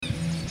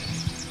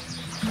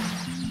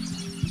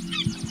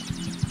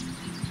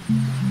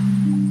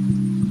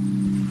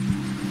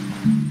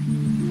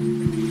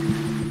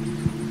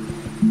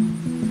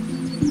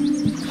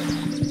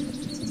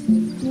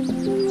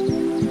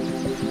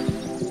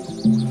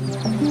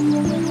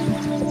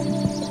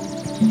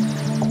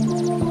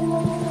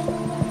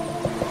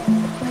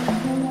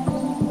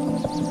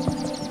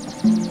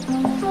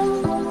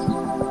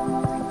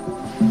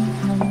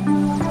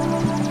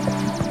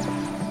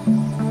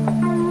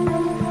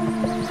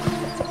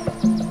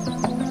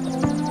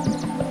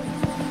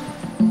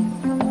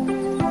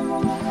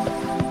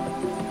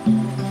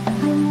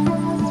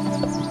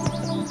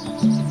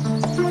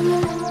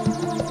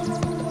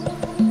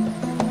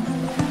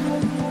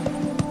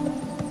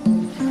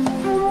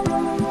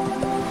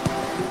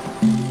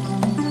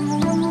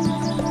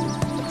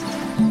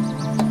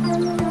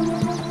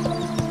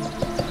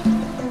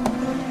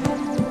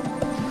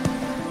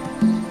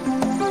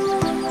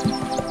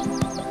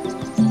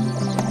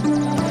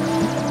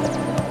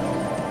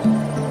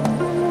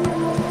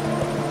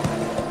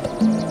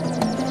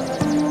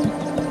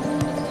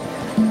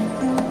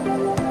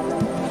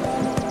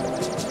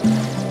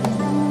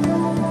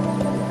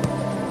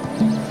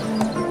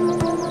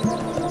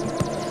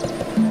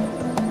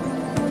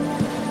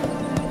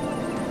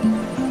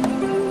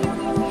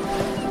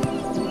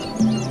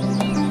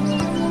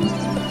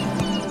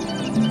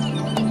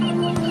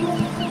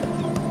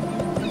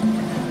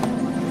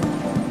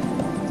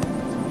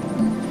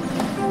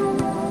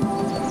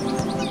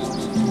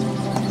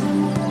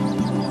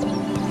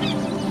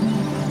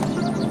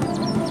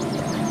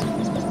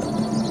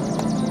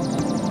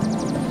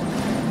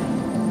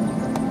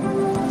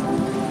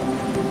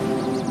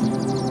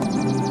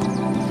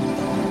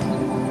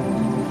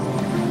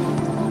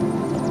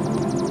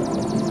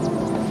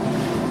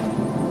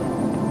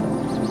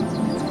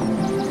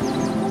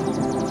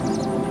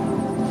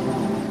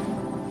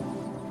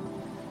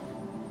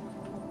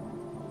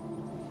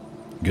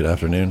Good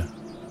afternoon.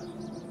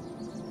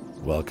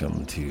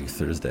 Welcome to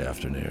Thursday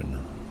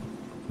afternoon.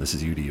 This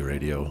is UD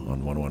Radio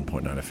on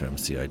 101.9 FM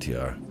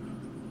CITR,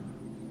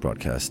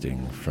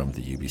 broadcasting from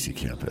the UBC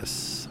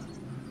campus,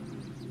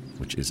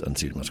 which is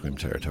unceded Musqueam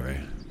territory.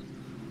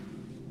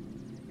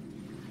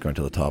 Going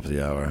to the top of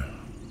the hour.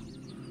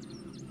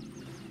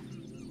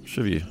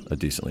 Should be a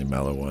decently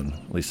mellow one,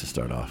 at least to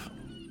start off.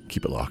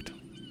 Keep it locked.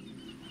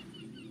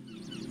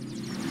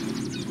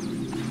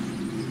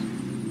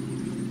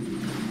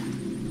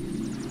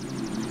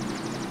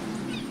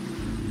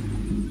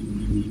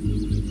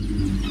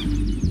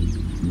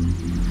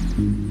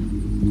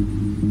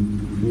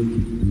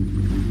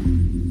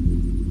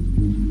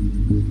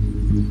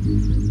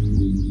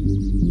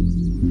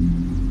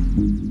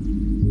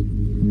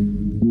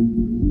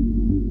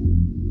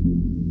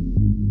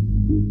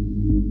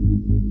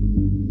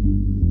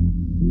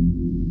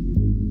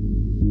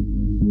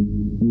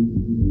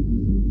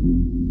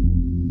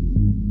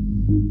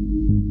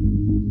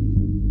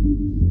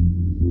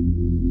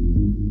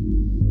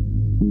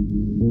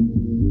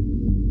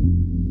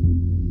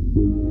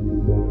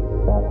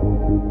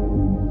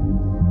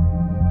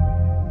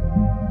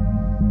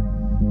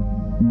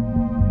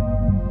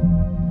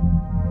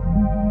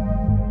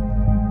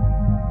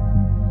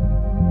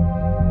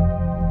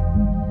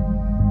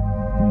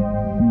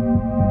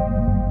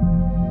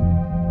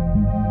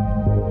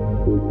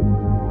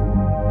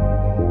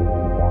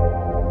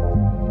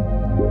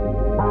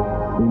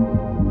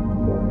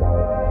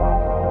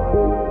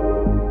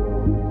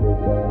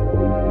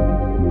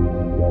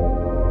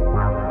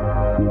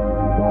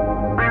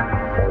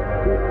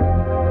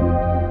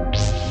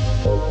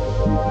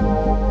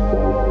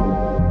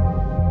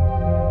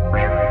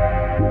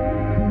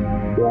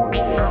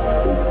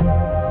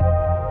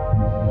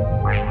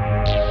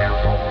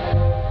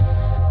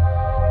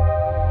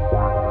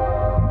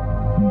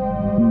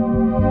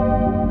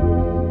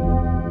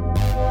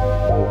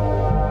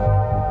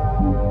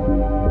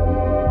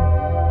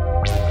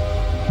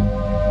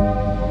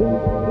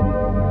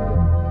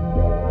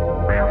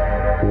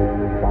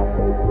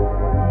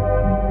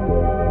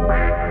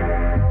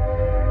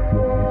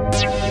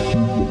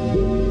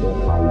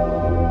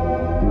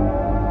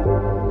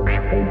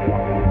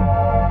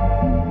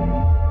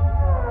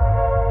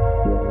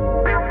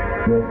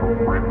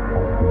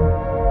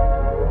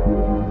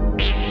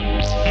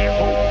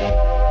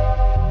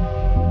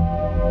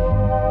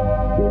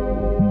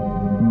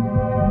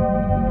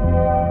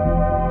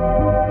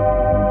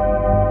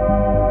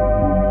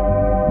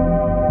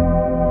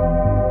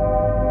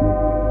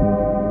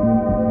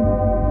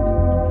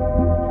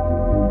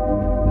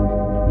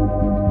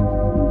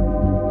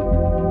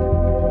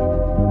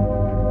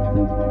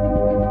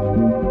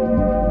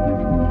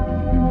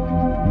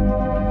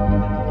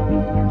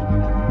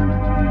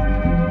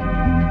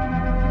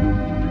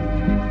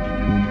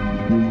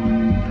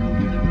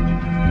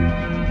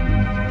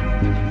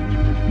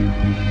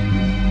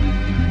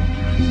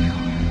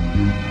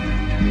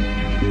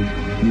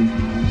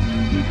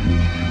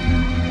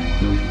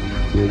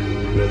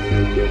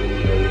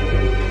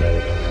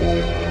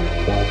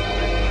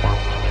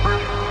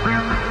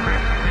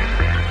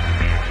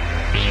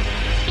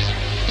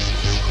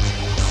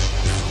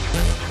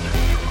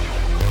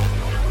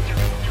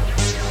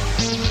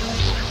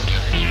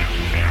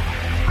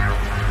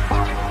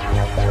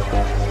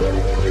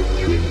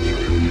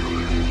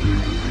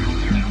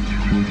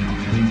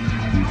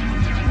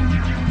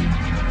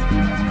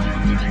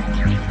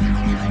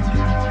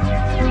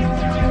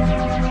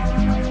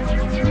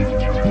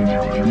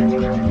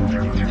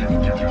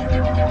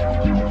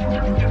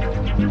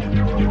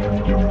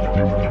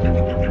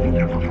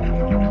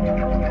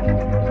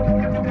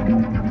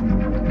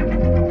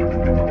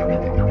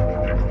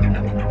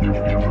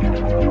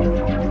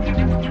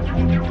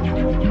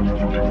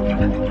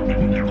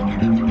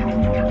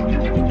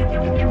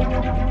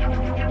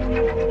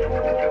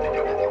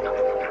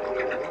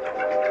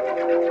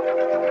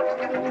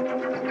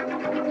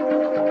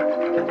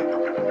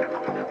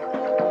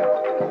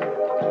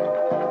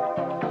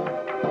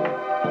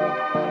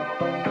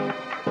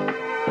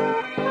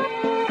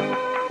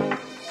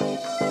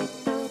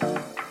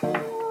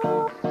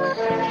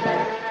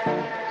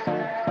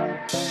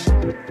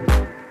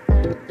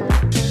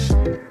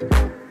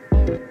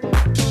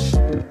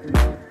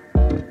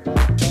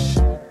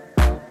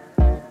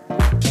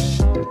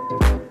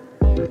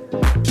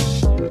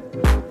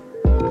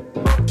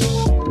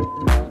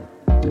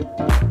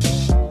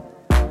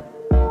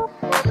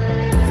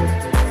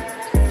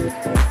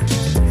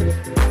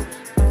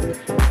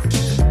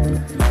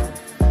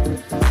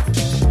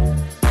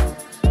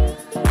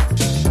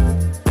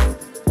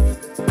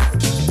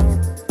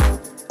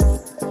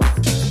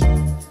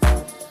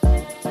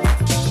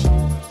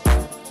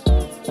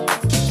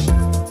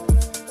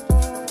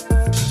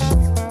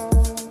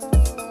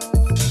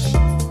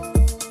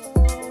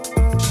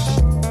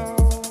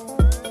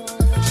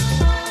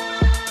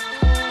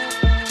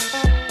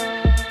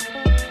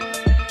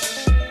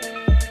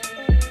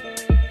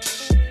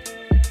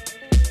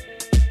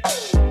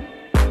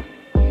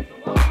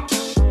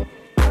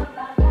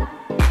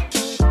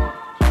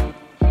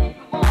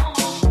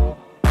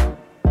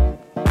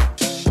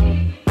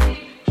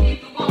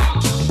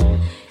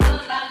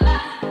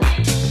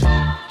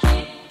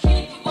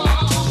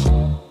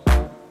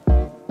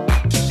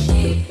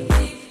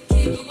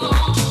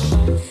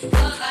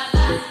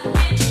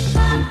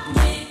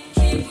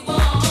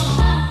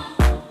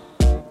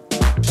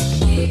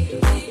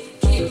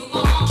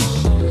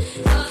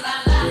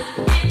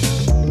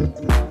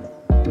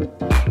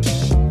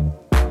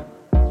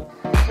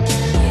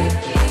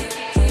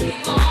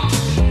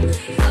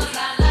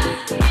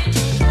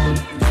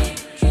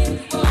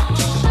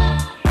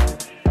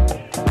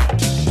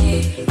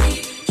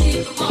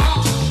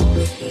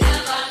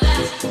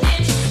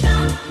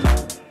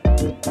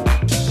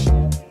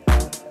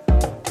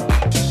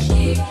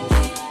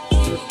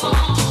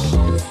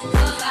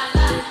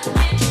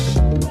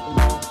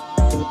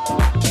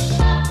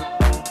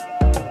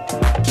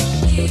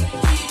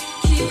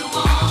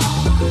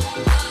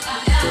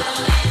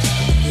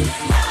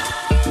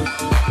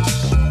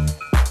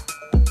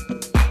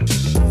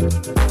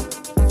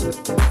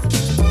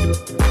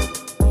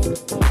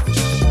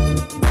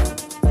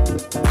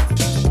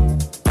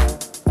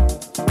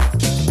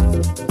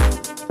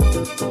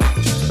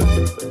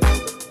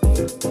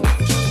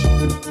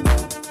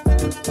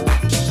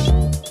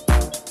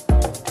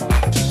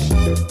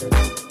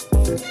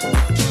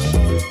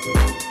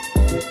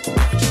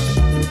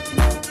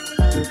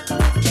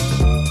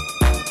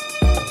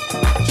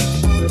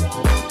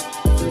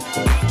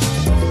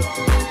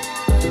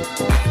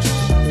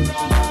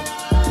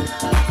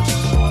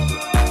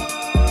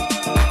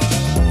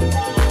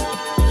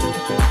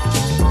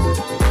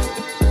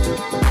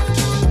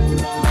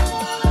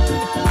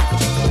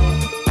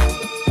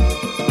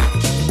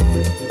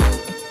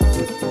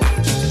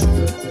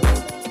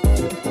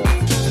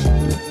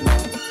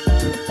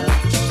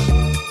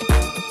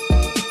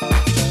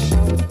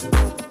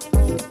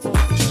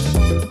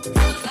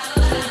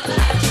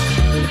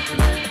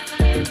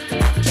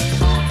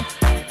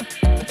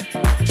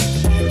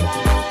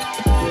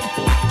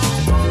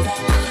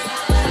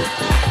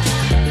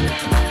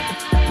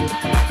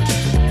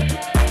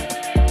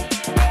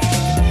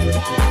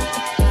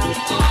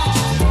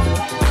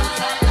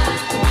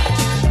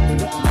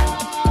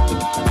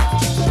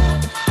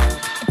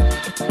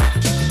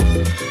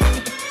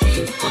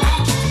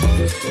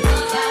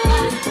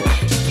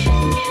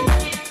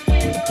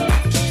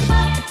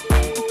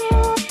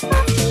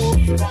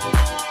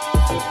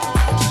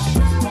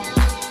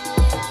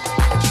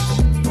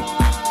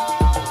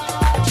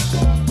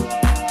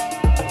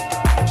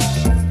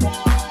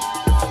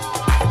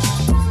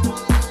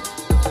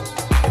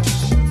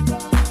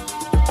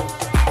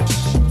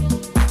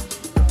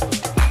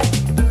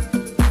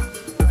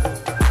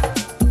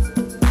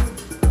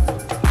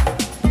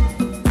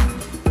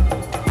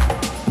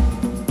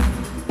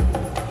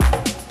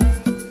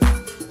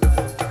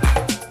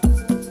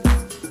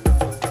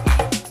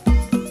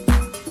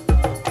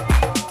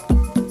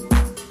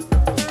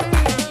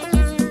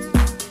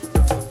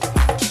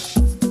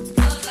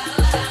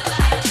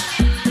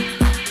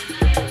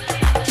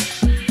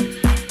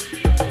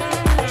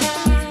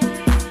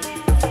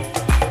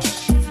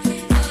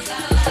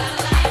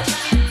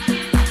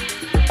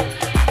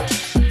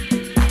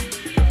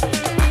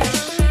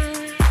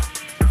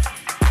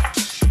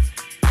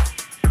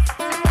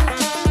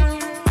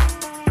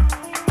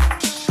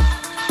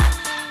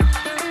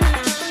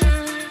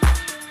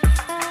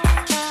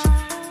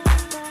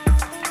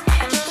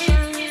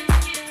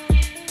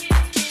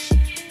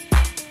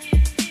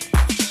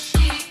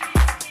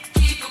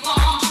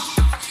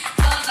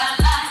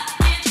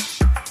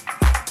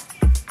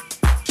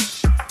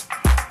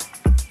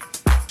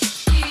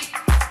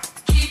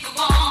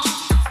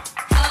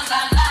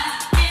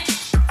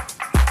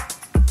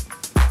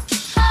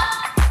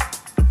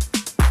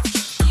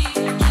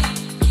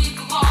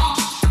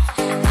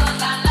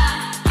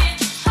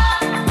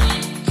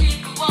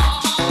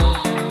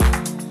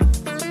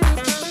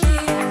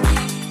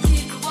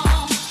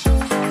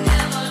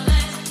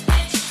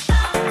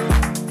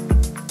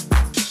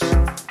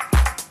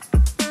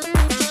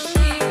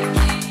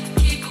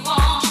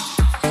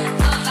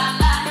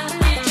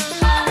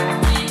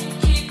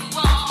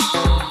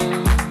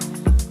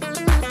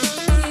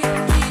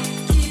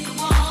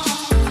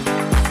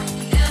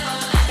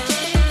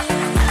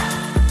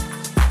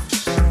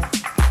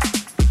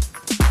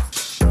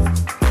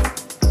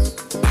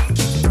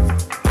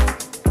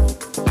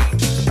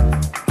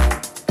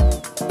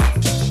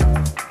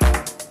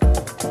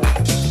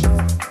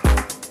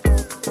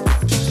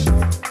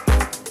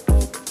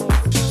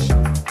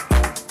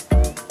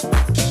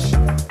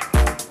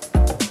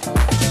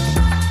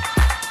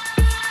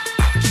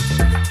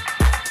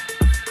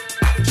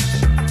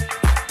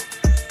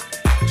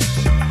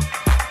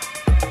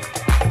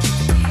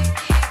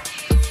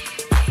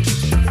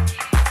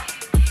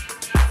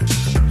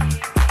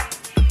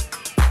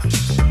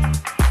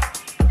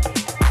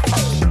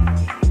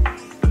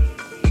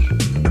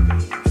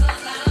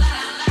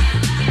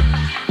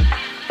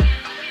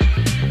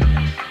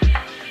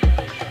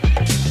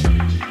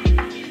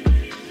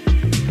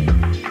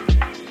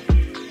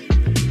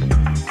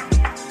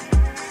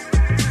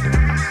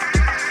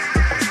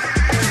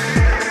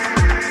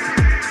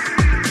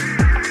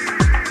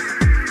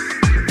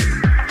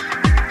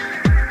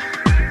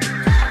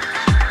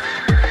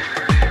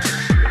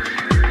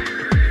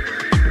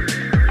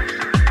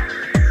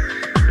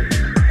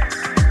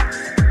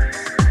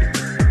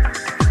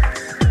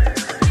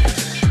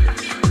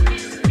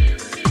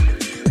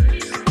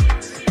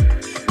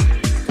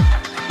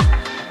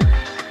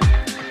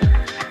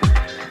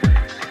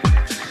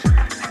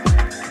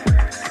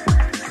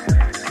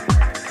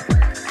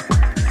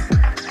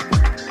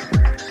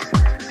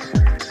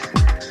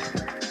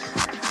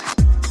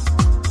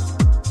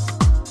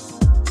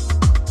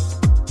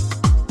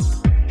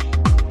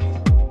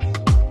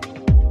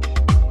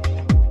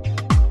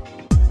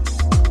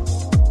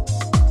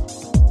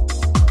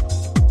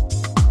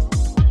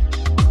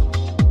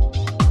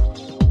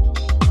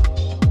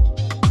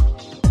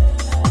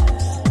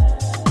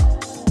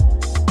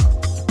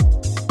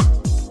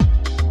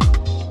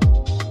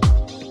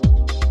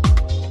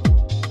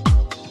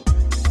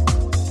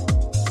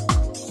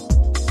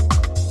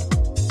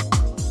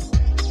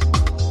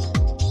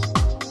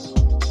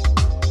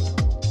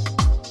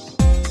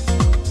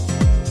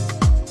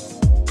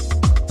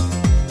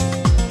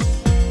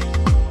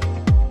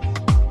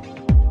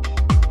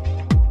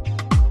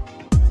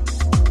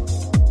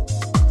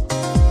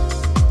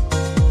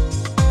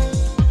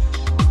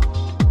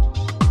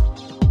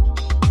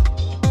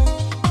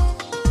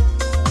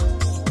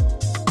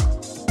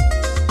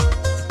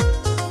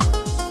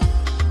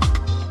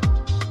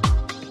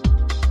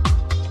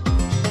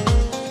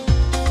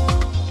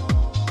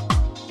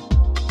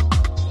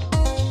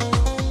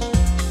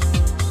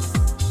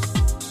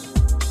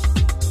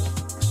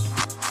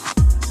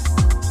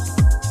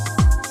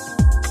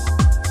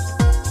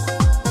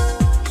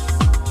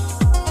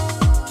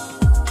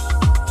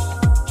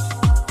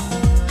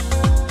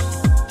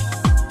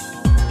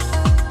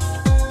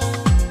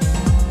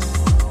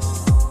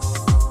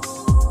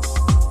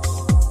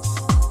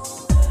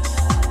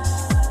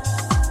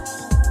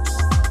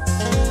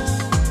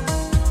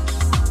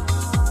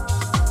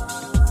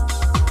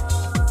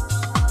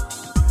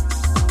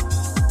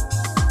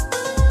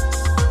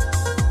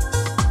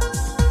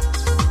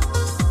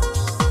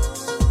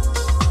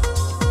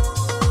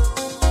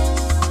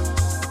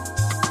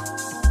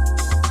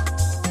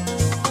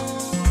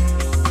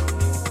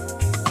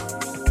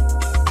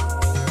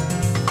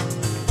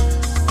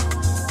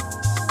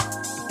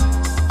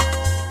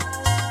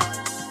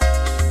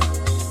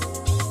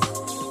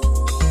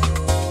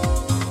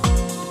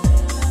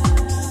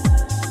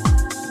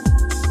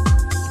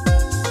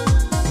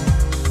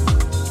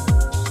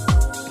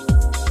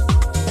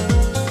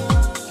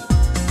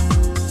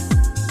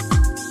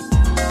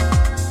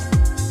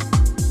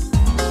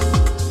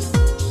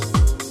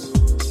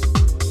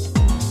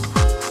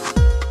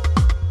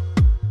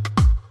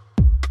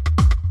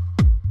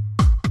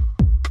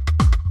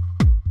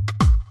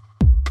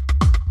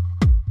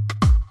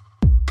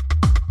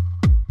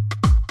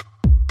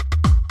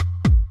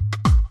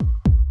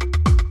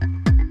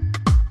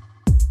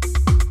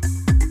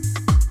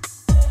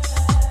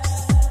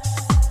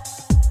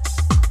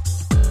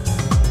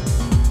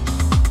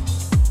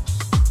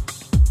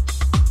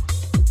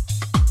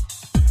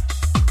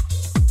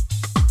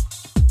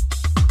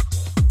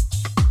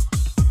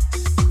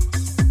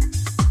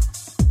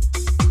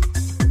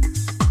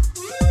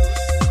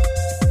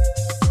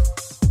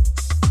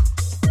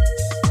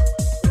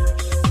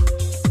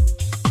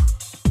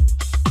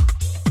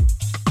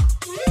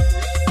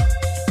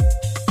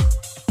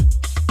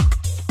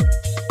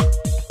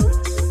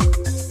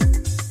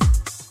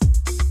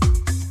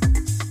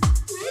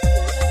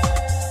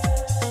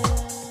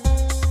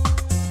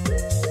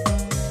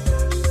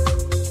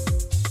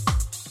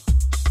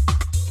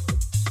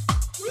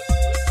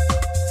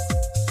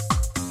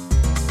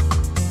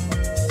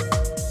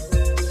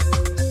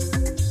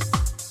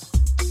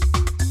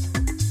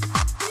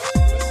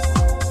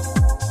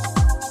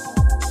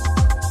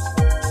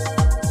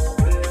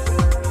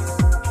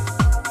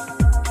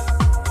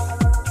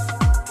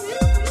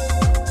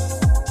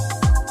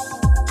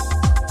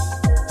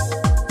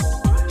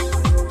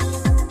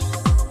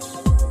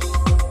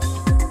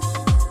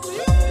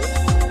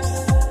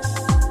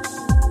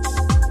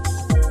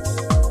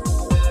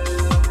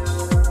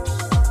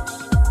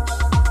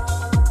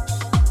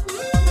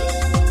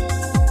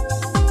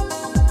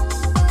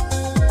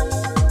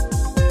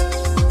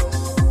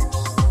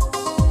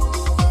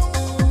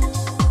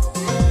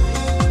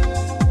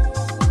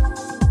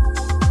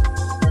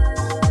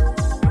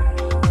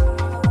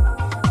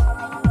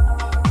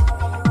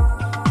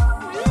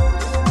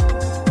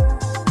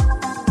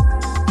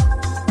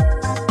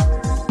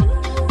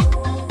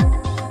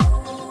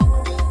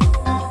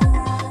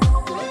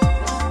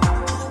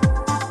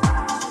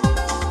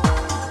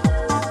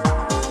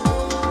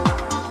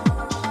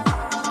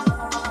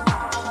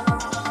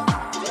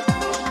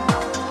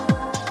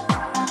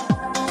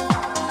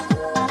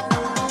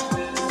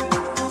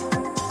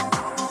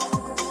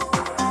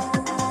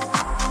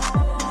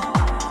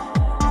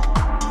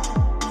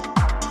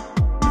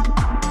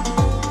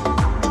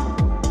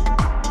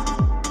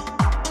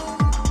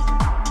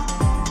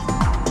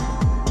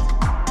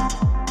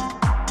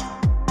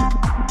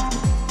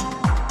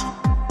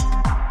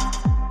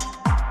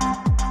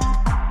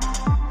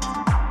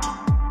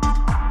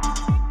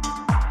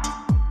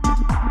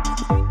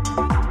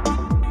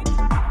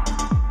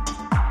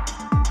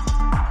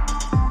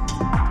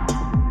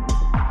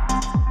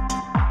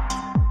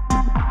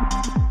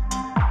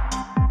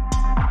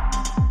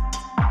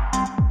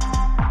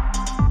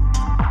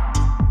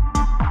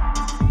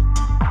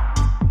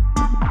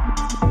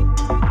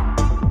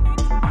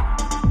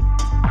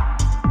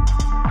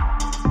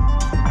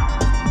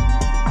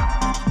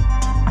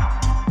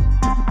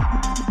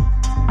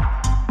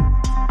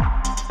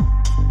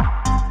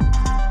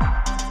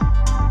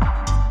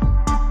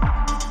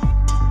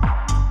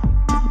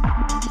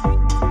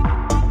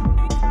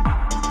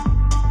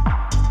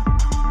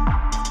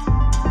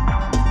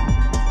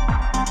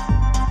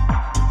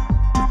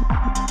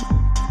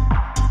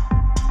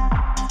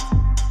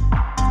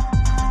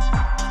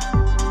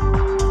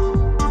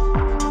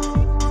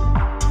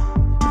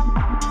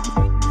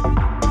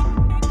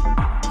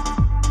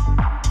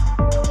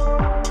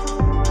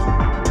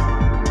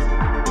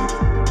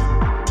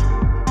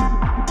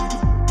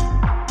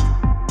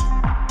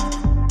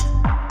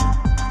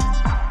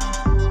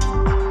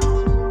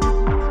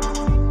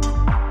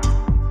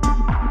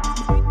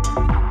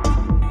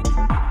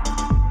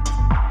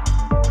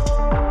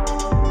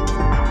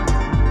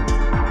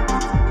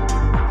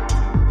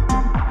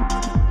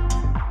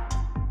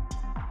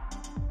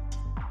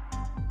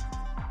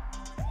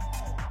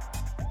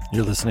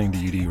 You're listening to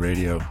UD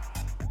Radio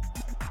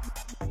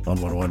on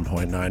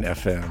 101.9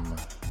 FM,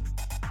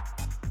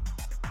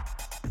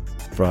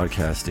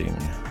 broadcasting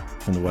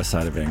from the west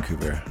side of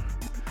Vancouver,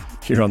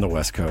 here on the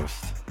west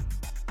coast.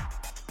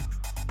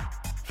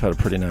 I've had a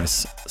pretty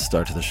nice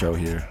start to the show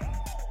here.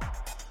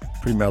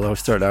 Pretty mellow.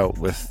 Start out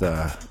with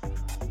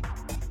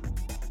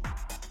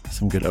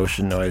some good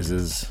ocean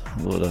noises,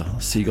 a little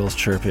seagulls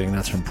chirping.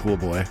 That's from Pool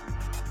Boy.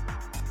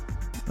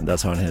 And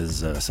that's on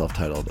his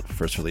self-titled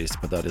first release,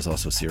 but that is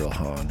also Cyril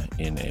Hahn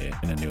in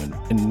a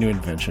new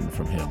invention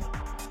from him,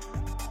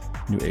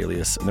 new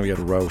alias. And then we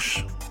got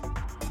Roche.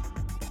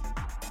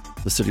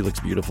 The City Looks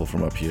Beautiful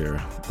from up here.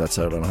 That's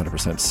out on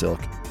 100% Silk,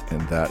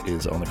 and that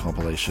is on the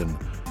compilation,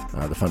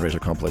 the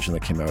fundraiser compilation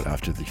that came out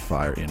after the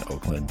fire in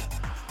Oakland.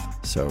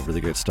 So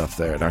really good stuff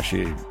there, and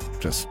actually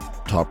just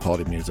top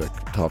quality music,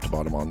 top to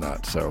bottom on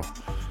that. So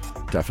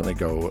definitely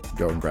go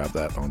and grab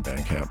that on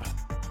Bandcamp.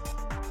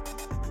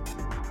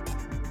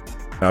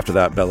 After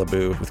that, Bella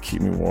Boo with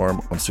Keep Me Warm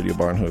on Studio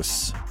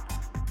Barnhouse.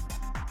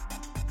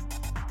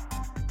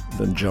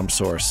 Then Jump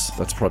Source,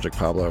 that's Project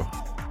Pablo,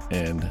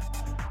 and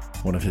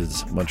one of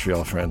his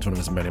Montreal friends, one of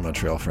his many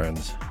Montreal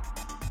friends.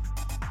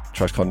 The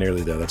track's called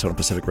Nearly There, that's on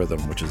Pacific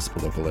Rhythm, which is a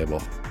local label.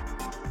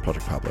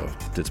 Project Pablo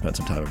did spend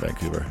some time in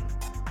Vancouver.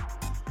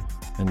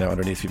 And now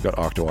underneath you've got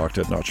Octo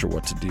Octa, Not Sure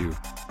What to Do.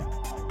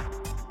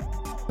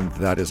 And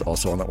that is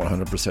also on that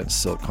 100%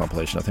 Silk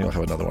compilation. I think I'll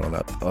have another one on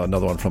that,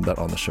 another one from that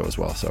on the show as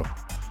well. So,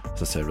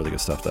 as I said, really good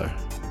stuff there.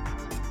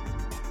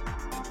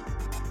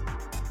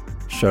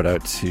 Shout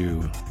out to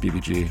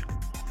BBG.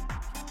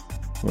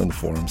 We're in the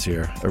forums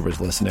here. Everybody's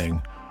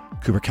listening.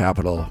 Cooper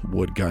Capital,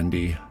 Wood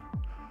Gundy.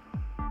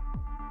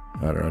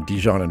 I don't know.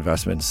 Dijon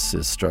Investments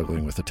is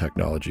struggling with the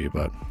technology,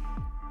 but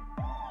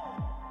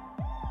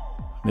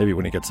maybe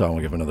when he gets on,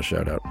 we'll give him another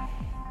shout out.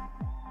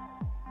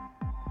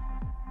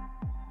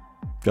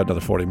 Got another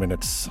 40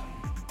 minutes.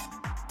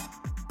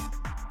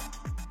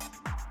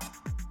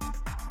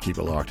 Keep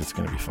it locked, it's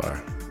going to be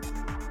fire.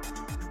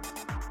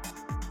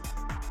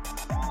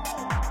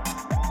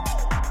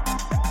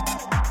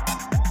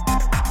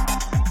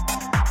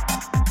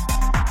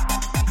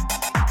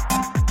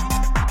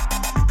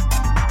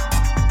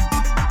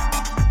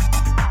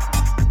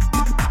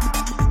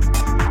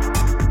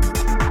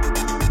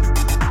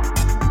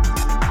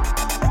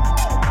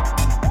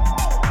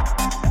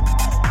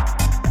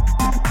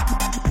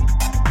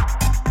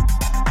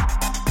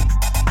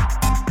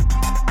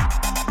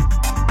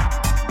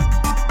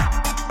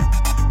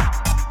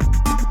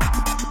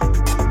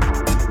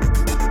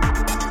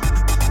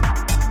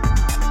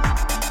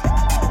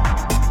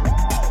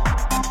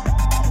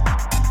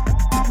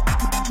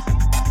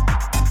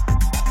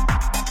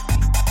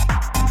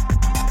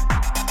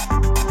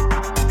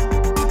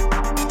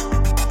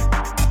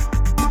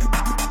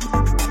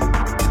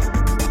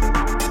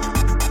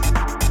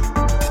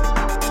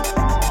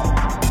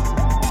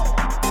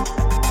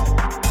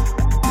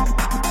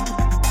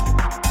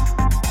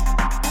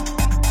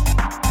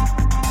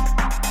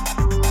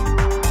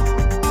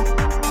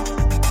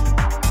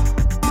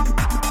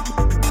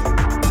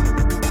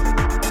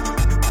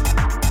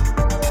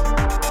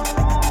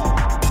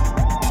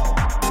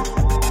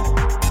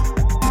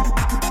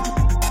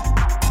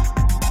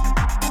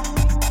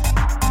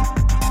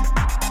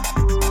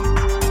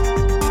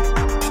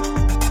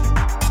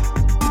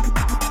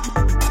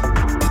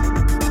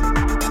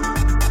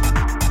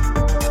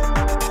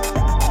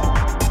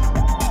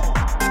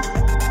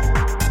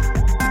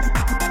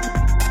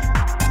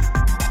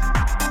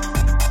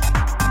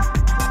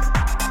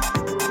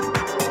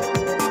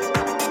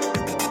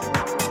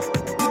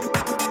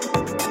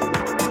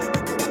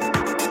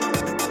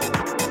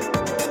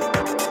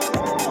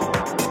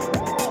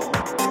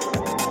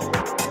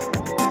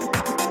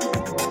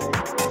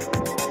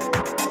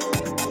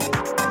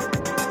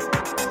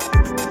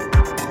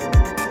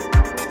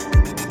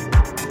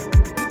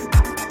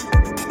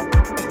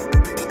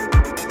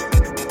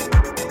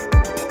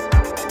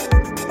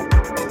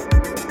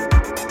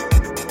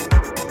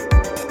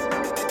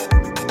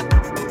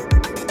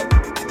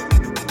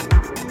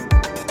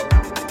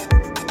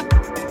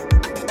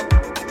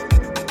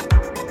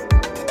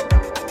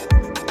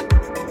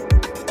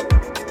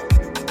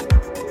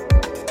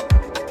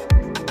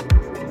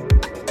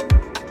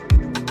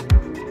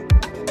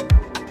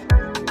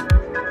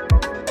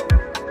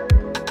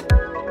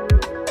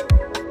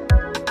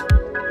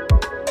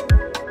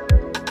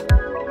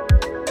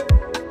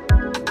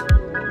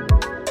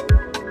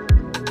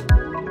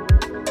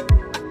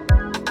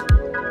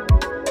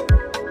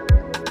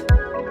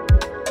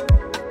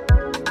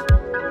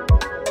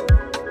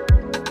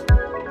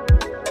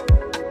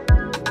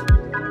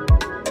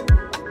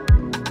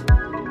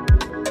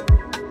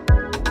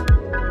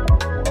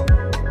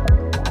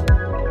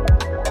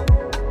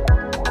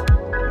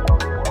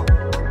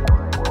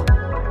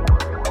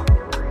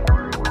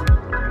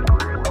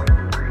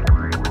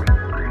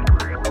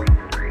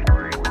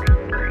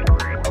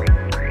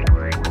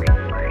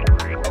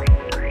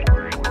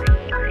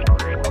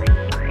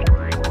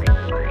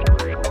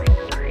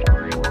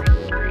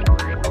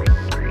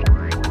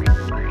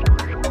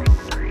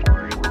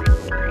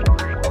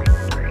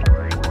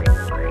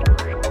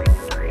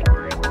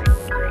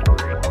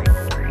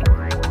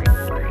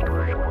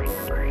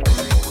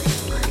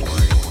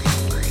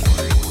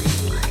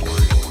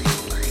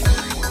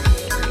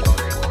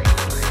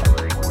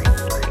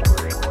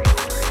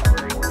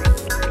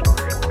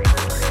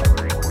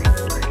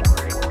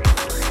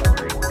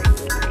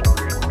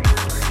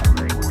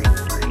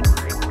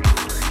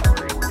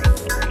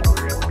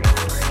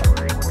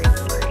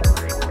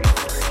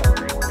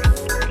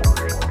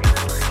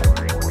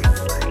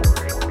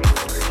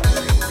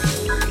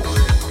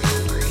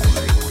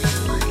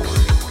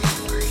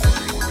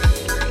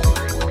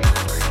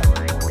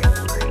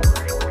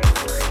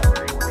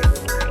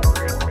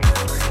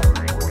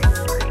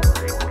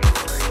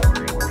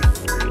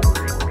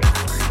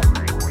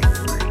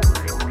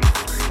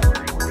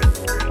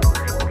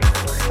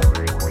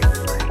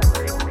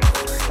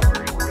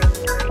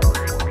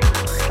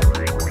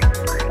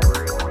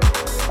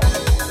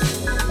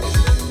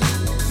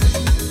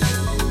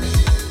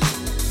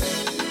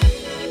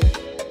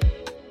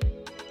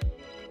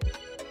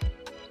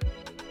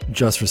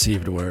 just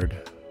received word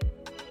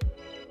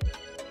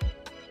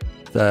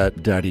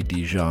that Daddy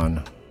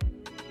Dijon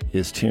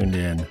is tuned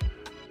in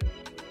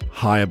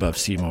high above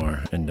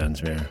Seymour and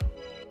Dunsmuir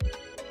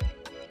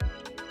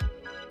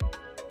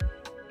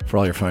for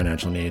all your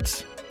financial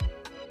needs.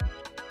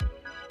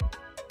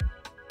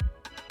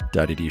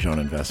 Daddy Dijon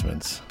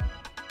Investments.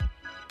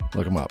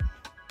 Look him up.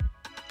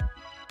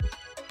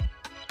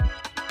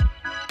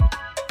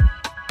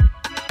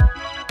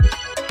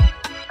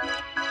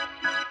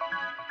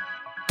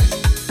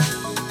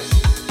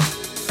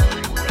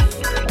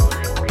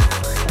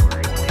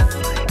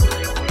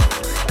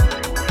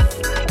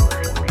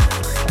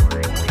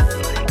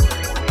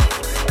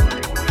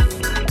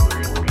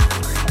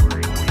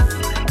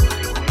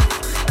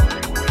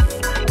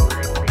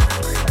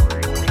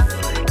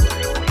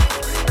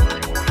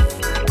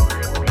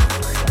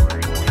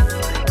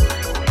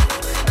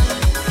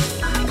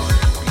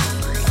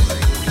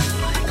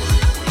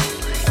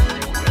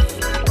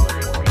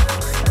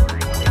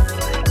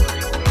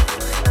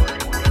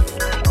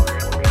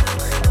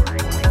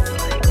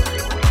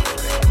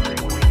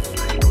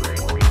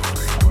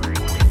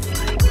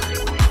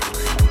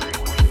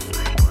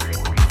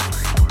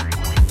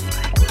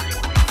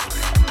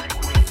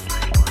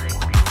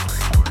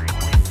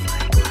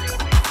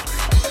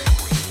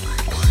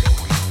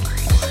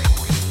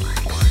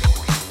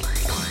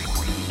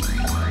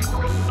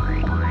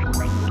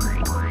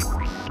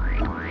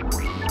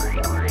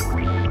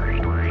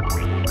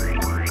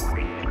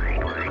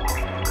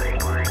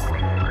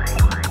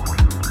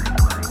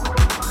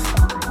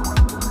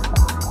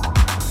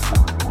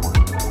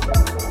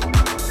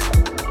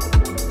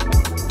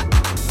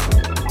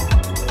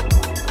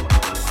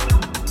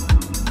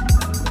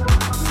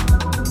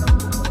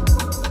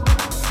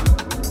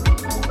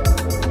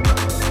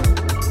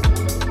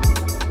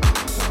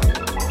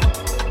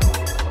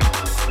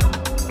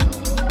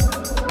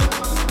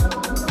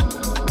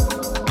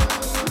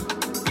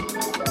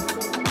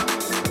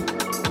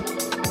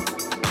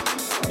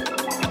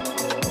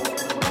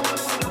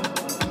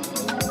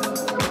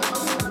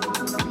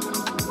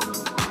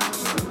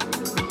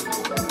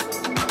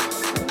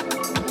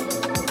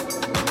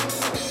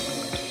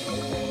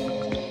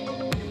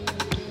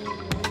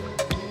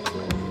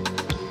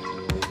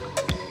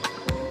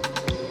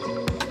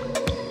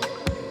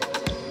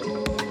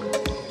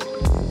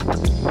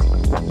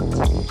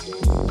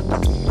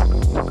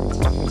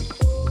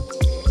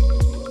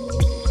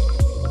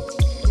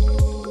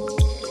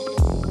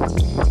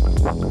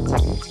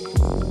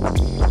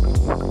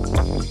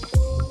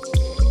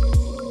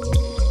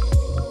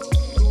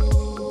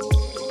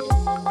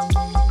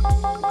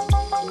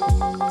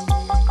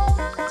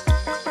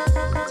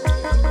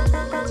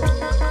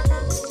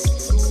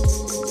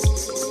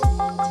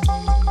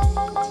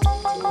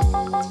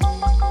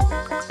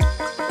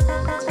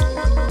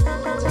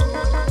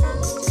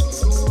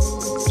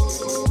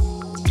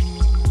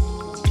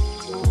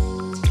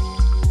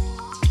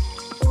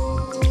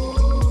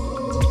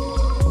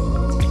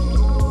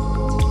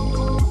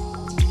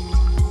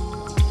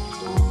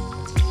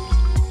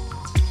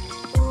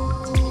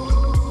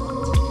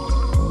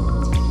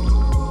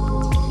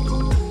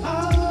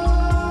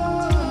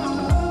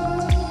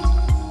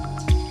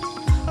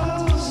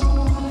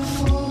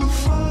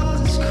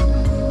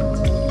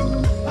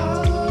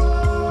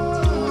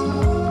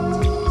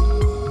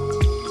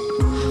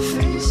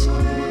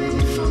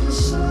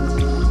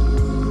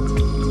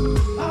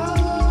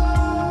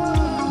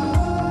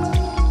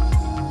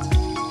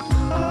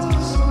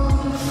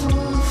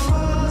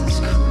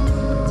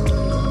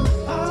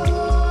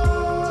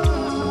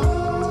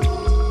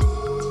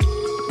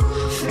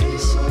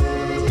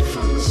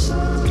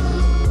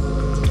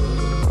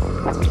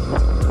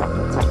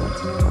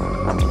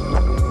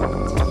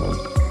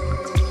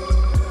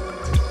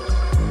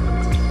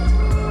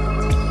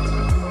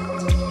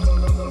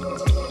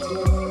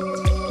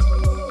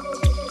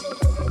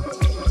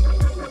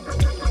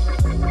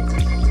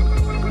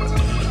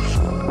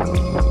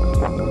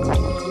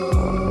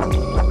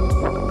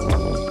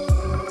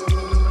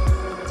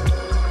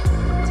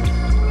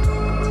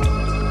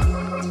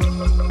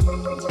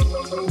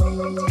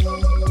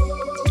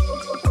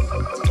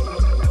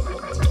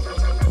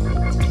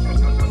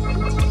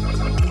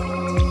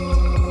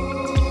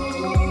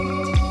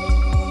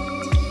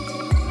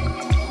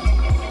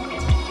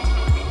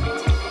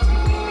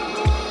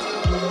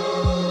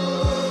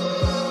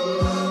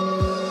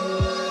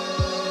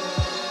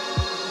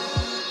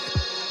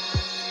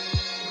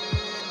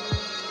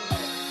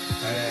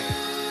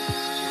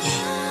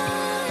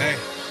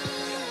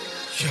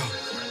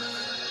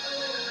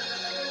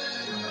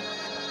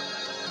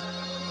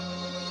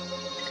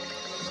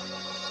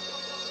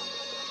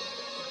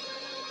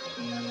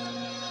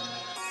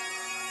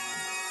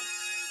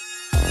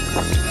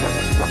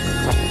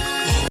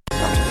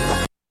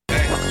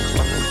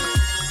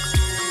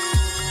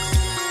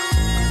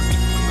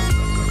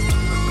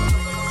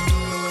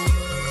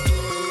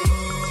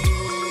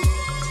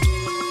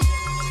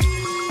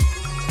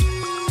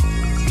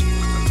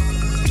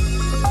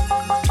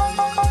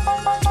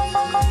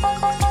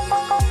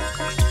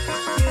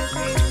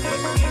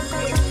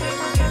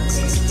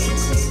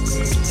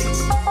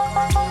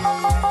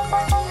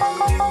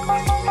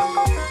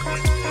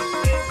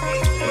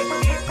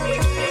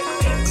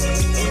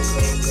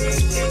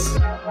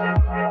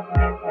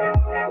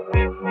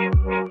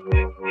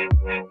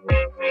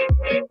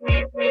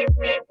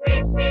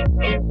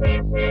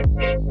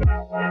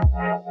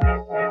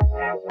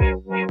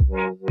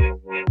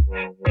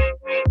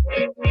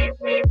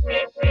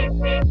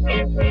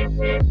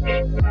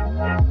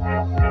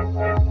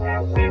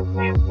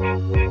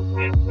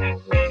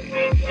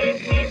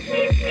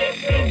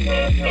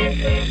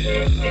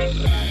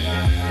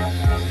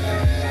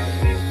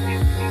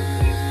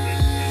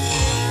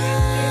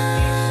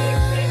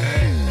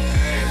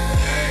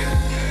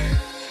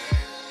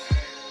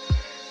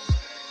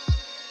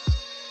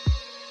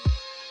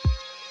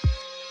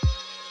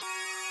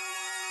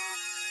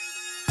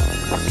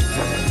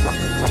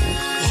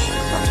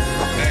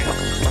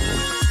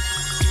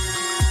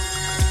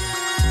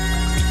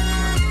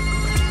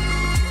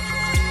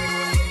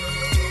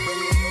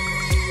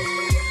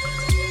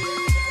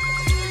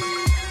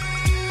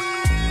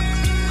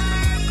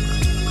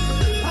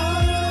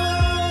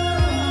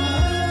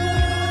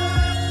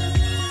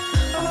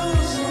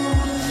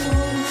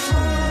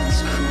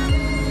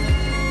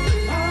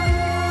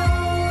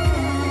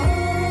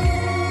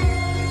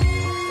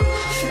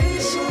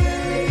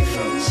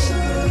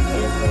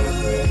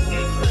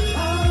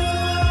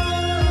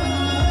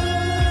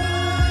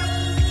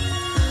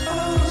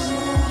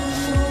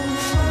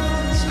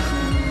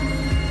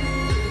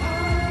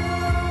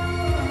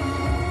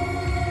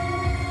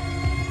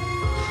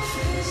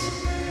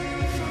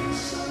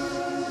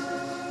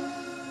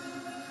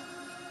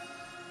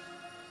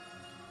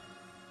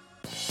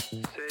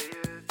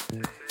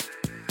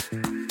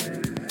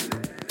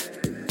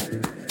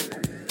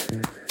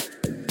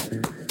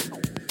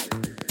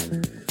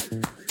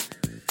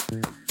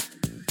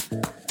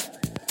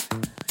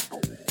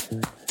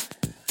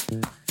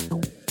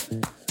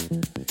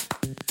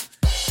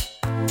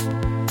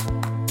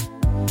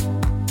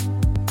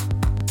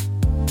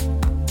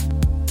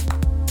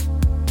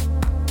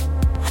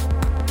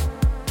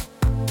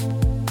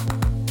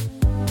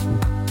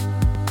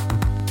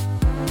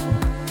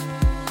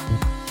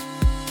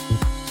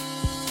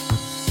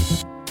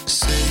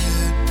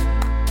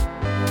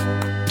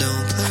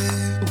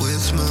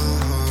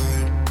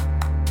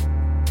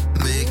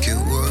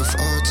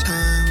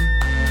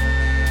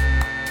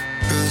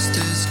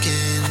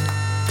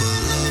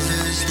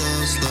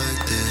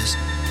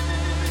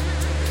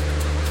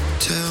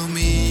 Tell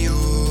me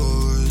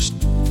yours,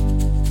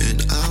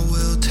 and I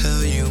will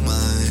tell you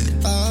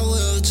mine. I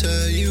will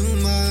tell you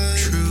mine.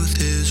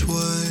 Truth is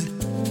what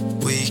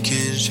we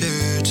can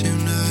share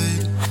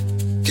tonight.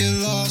 Get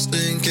lost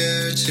and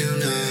care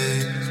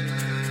tonight.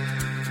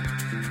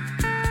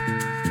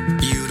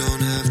 You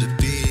don't have to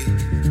be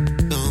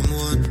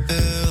someone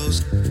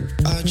else.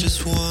 I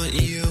just want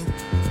you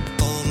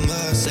for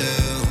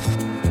myself.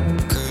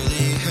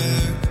 Curly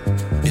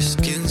hair, your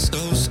skin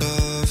so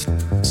soft.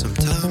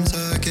 Sometimes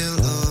I get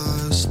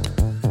lost,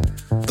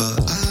 but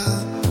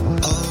I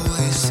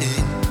always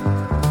seem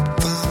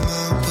find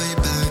my way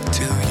back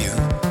to you.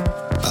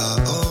 I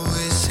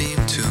always seem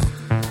to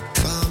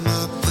find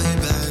my way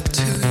back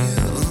to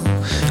you.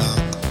 I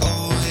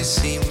always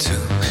seem to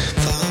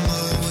find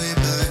my way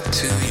back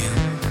to you.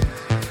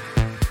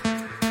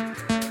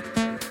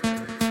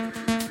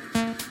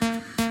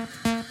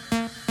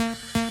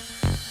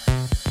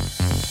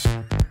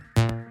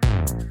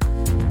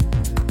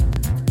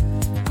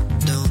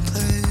 Don't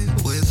play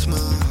with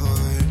my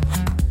heart.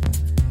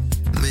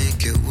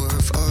 Make it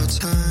worth our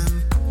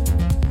time.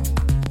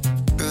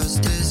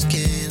 Trust is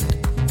gain,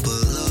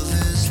 but love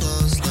is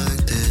lost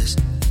like this.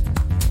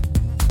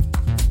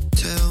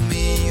 Tell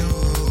me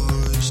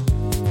yours,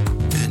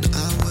 and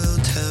I will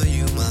tell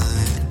you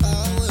mine. I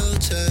will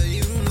tell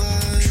you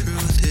mine.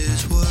 Truth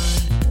is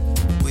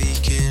what we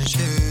can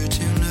share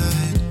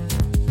tonight.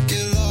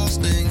 Get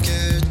lost and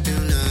care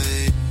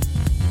tonight.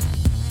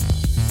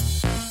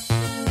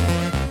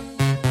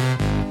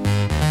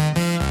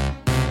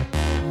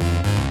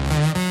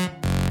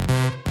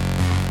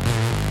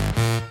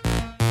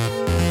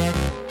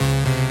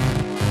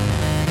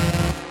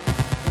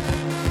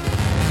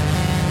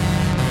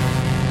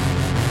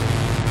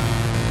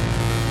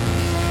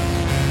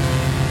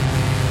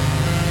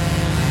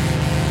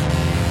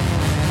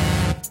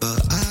 But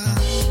I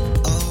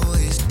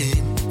always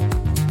seem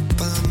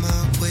find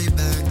my way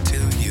back to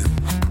you.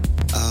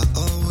 I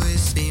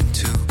always seem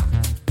to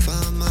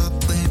find my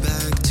way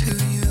back to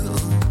you.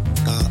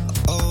 I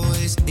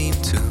always seem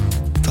to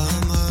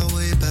find my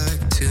way back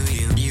to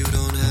you. You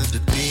don't have to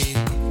be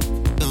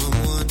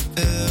someone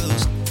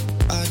else.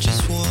 I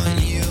just want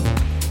you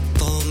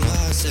for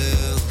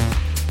myself.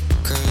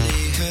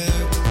 Curly hair,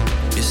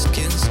 your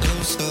skin so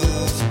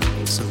soft.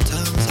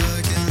 Sometimes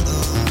I get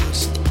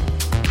lost.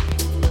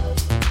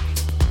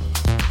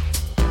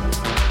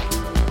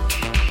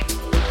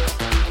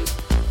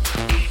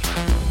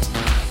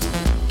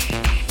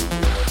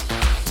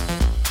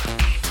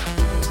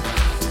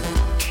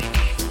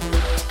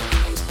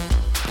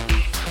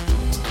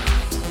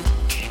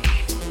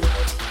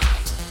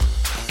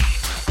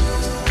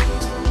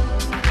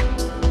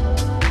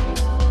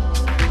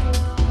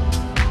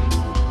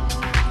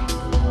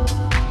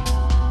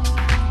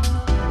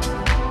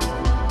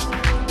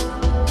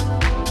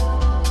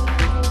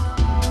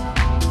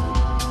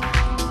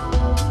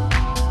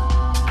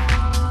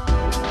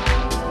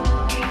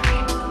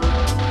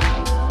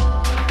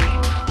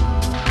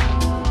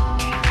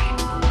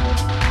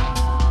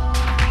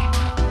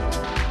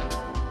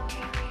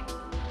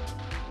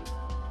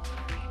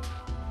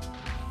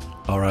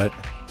 All right.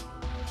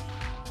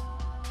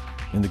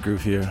 In the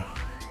groove here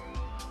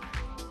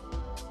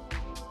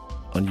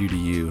on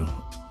UDU,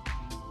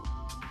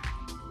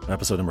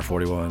 episode number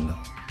 41,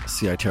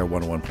 CITR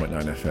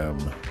 101.9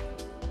 FM.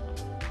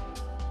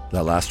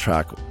 That last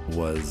track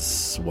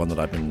was one that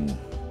I've been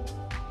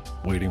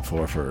waiting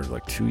for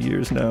like 2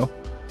 years now.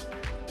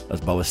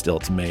 That's Bubba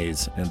Stilt's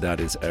Maze, and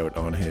that is out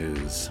on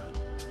his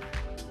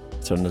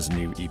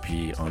new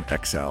EP on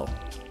XL.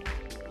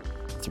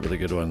 It's a really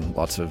good one.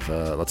 Lots of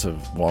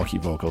wonky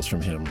vocals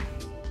from him,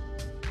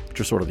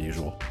 just sort of the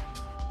usual.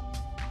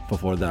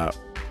 Before that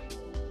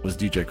was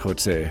DJ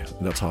Kotze,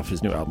 and that's off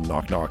his new album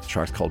Knock Knock. The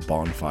track's called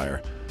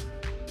Bonfire,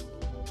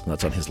 and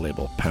that's on his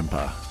label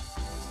Pempa.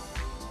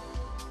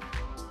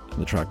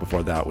 And the track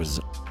before that was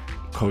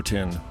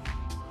Kotin,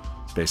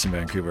 based in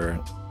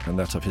Vancouver, and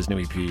that's off his new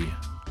EP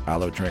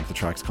Aloe Drink. The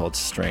track's called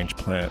Strange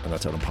Plant, and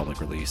that's out on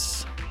public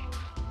release.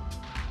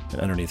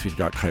 And underneath we've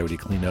got Coyote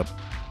Cleanup.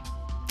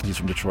 He's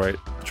from Detroit.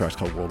 The track's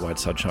called Worldwide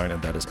Sunshine, and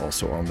that is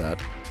also on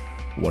that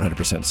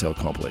 100% Sale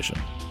compilation.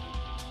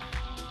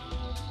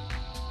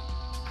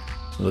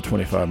 Another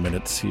 25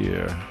 minutes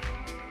here.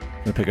 I'm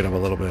going to pick it up a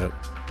little bit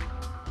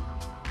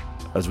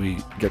as we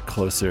get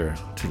closer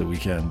to the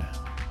weekend.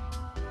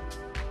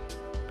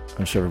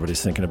 I'm sure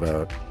everybody's thinking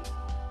about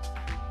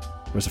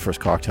where's the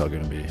first cocktail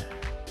going to be.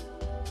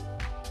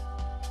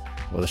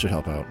 Well, this should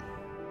help out.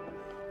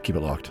 Keep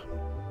it locked.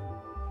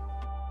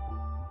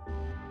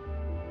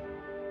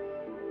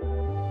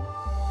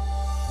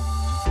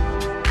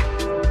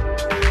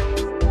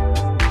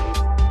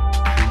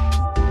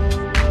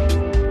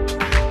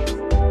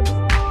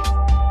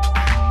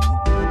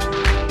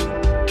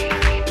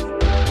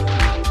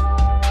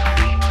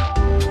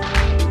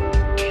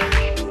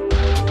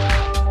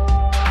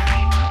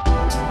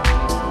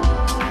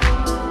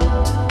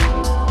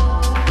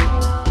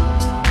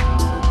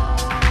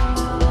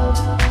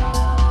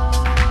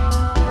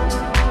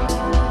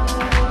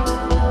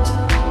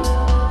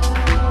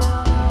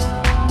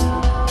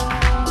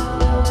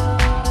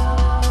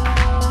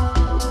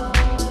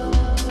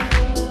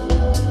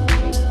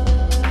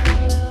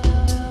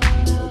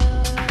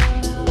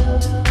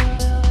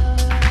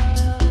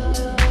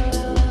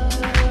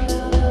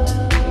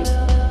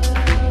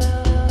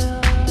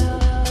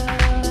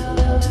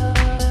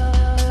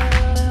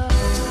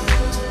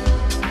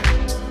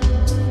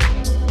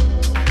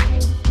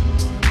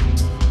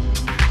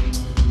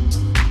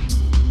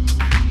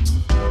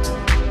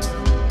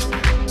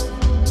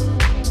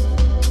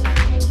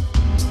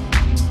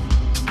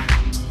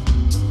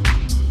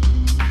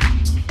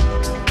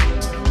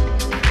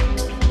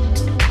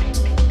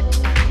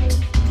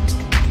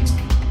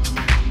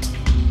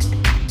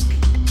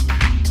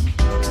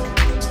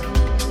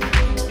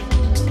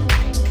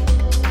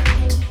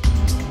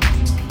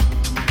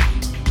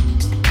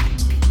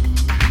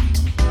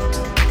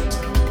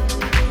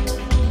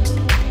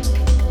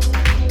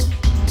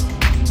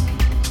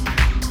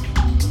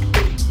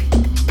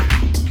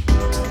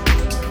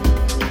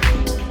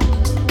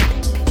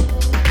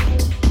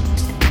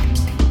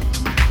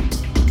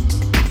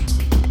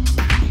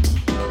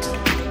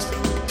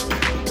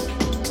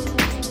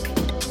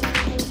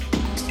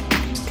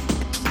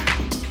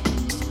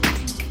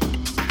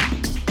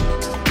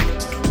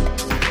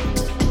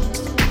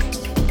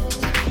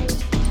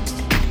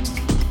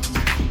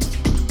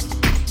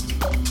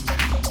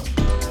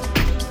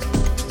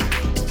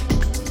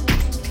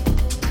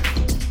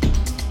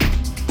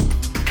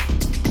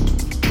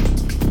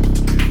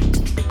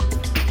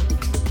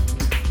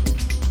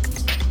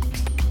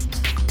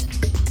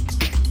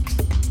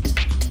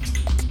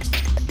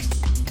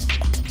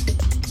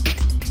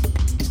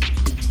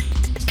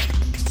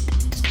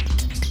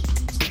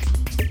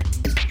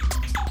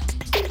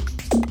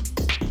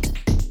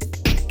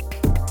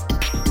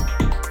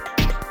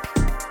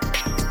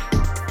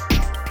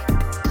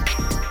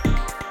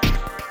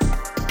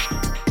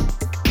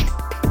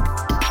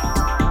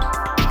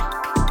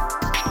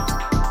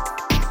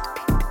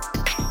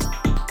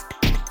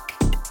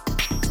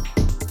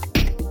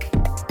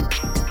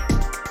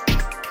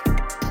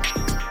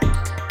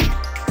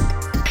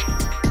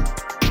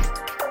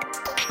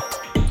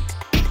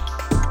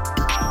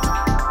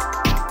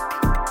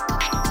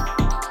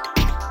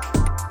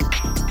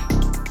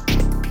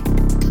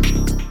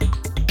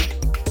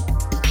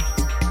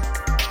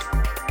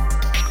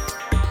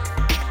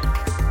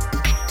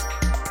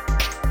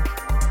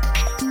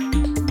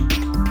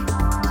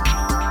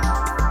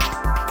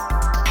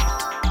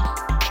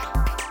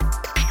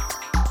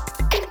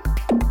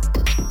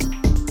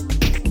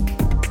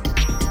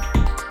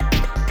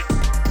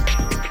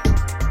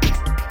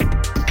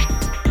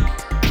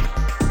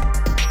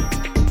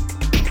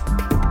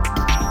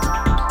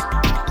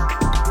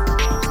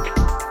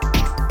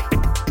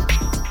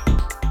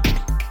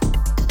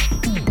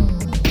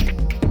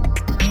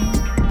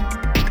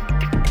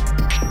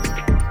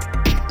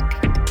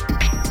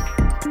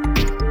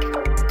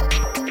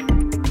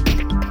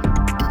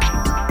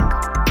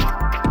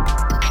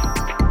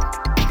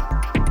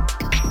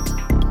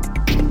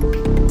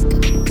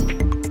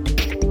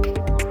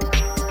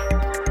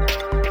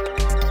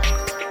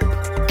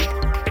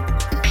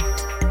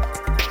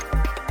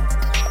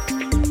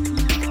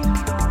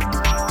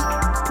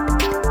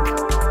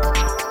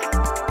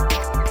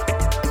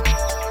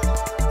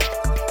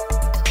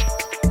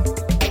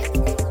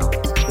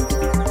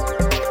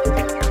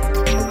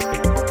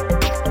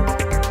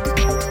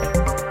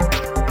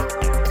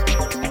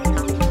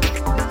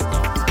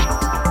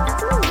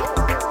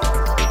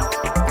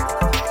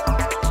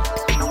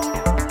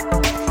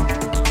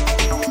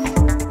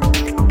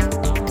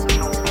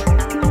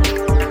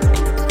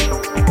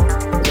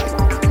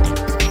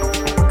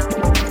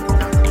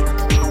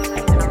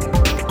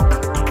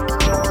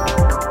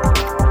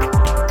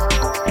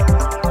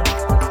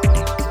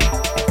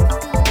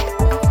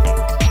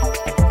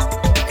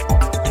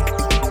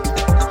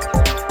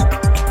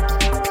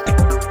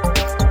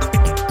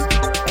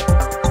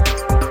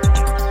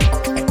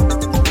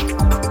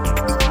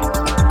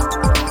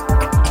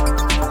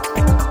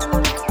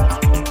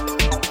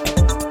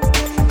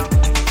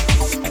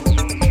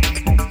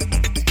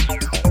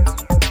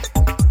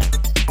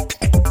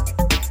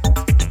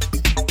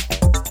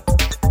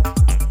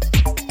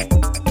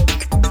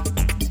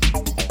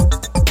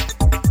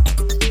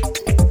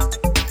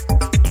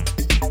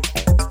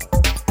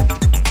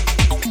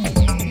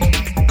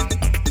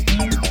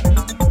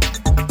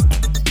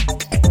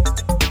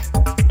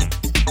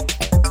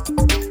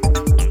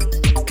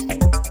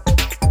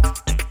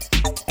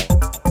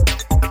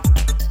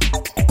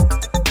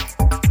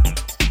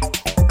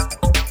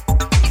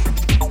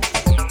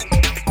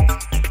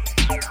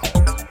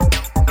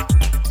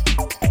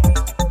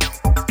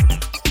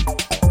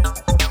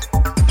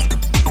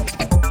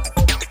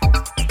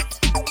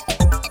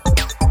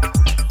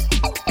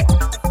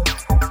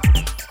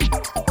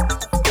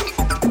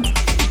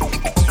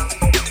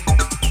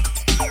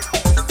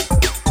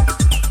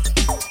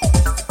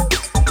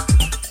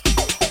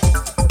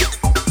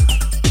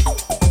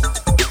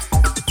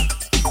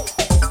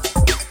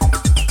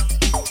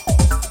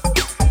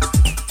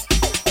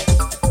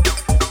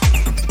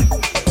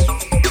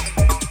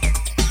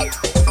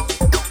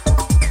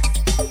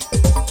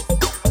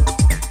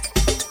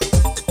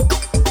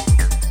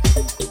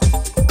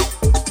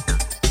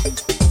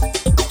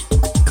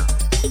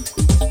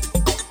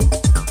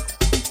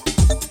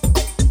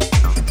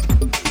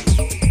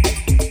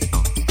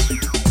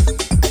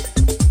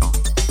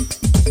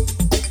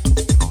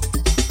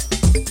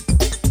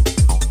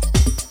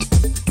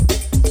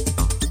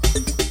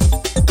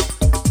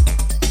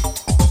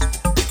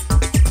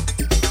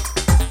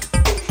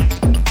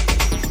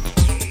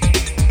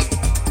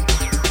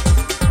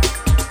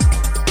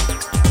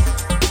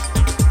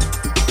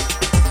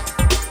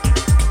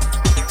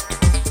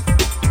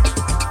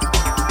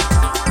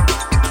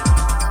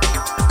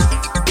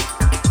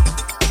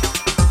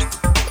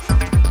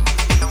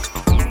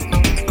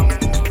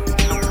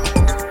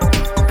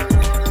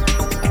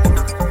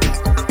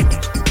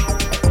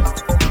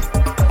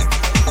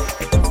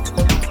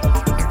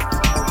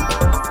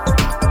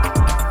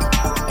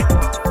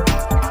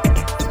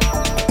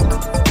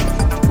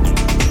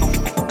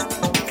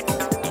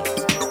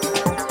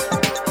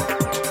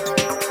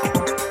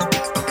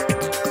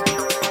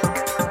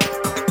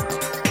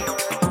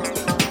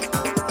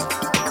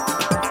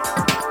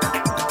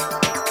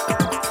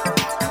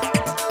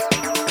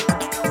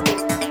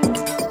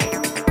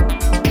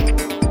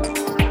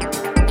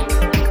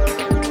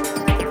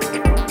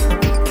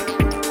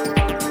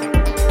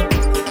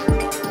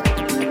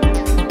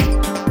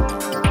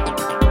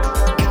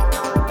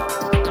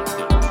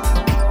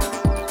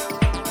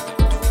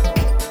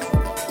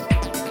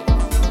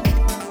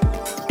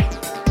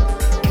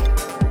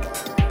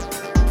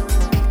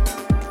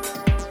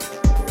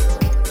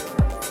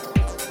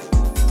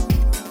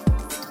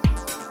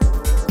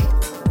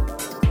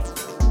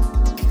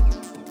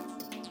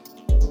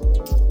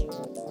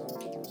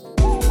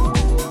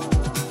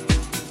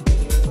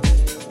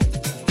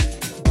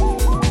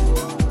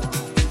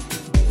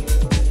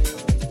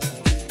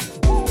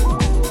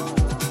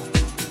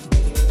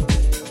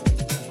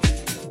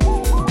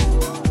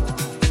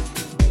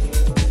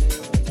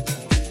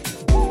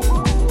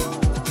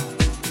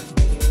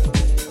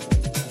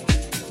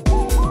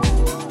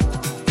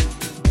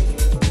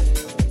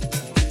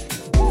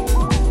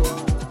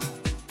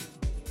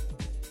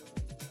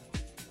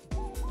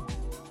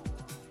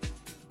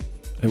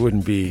 It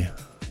wouldn't be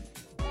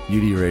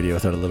UD Radio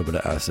without a little bit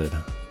of acid.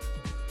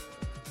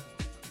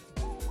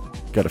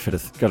 Gotta fit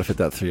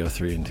that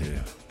 303 into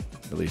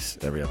at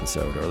least every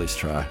episode, or at least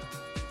try.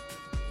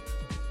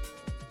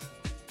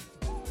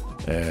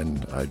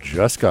 And I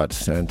just got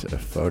sent a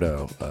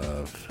photo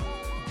of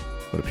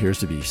what appears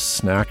to be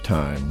snack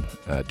time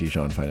at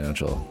Dijon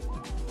Financial.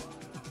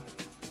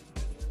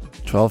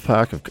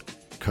 12-pack of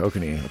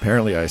kokanee,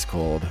 apparently ice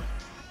cold.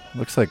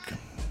 Looks like,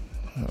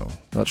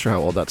 not sure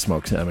how old that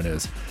smoked salmon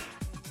is.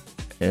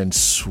 And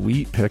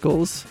sweet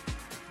pickles.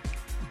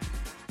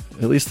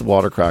 At least the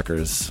water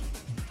crackers,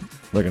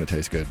 they're going to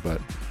taste good,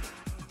 but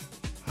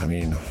I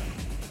mean,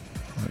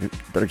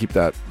 better keep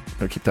that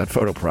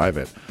photo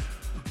private.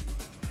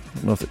 I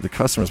don't know if the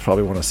customers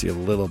probably want to see a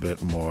little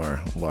bit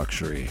more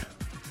luxury.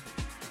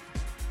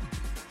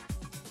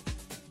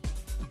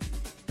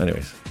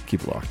 Anyways,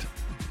 keep it locked.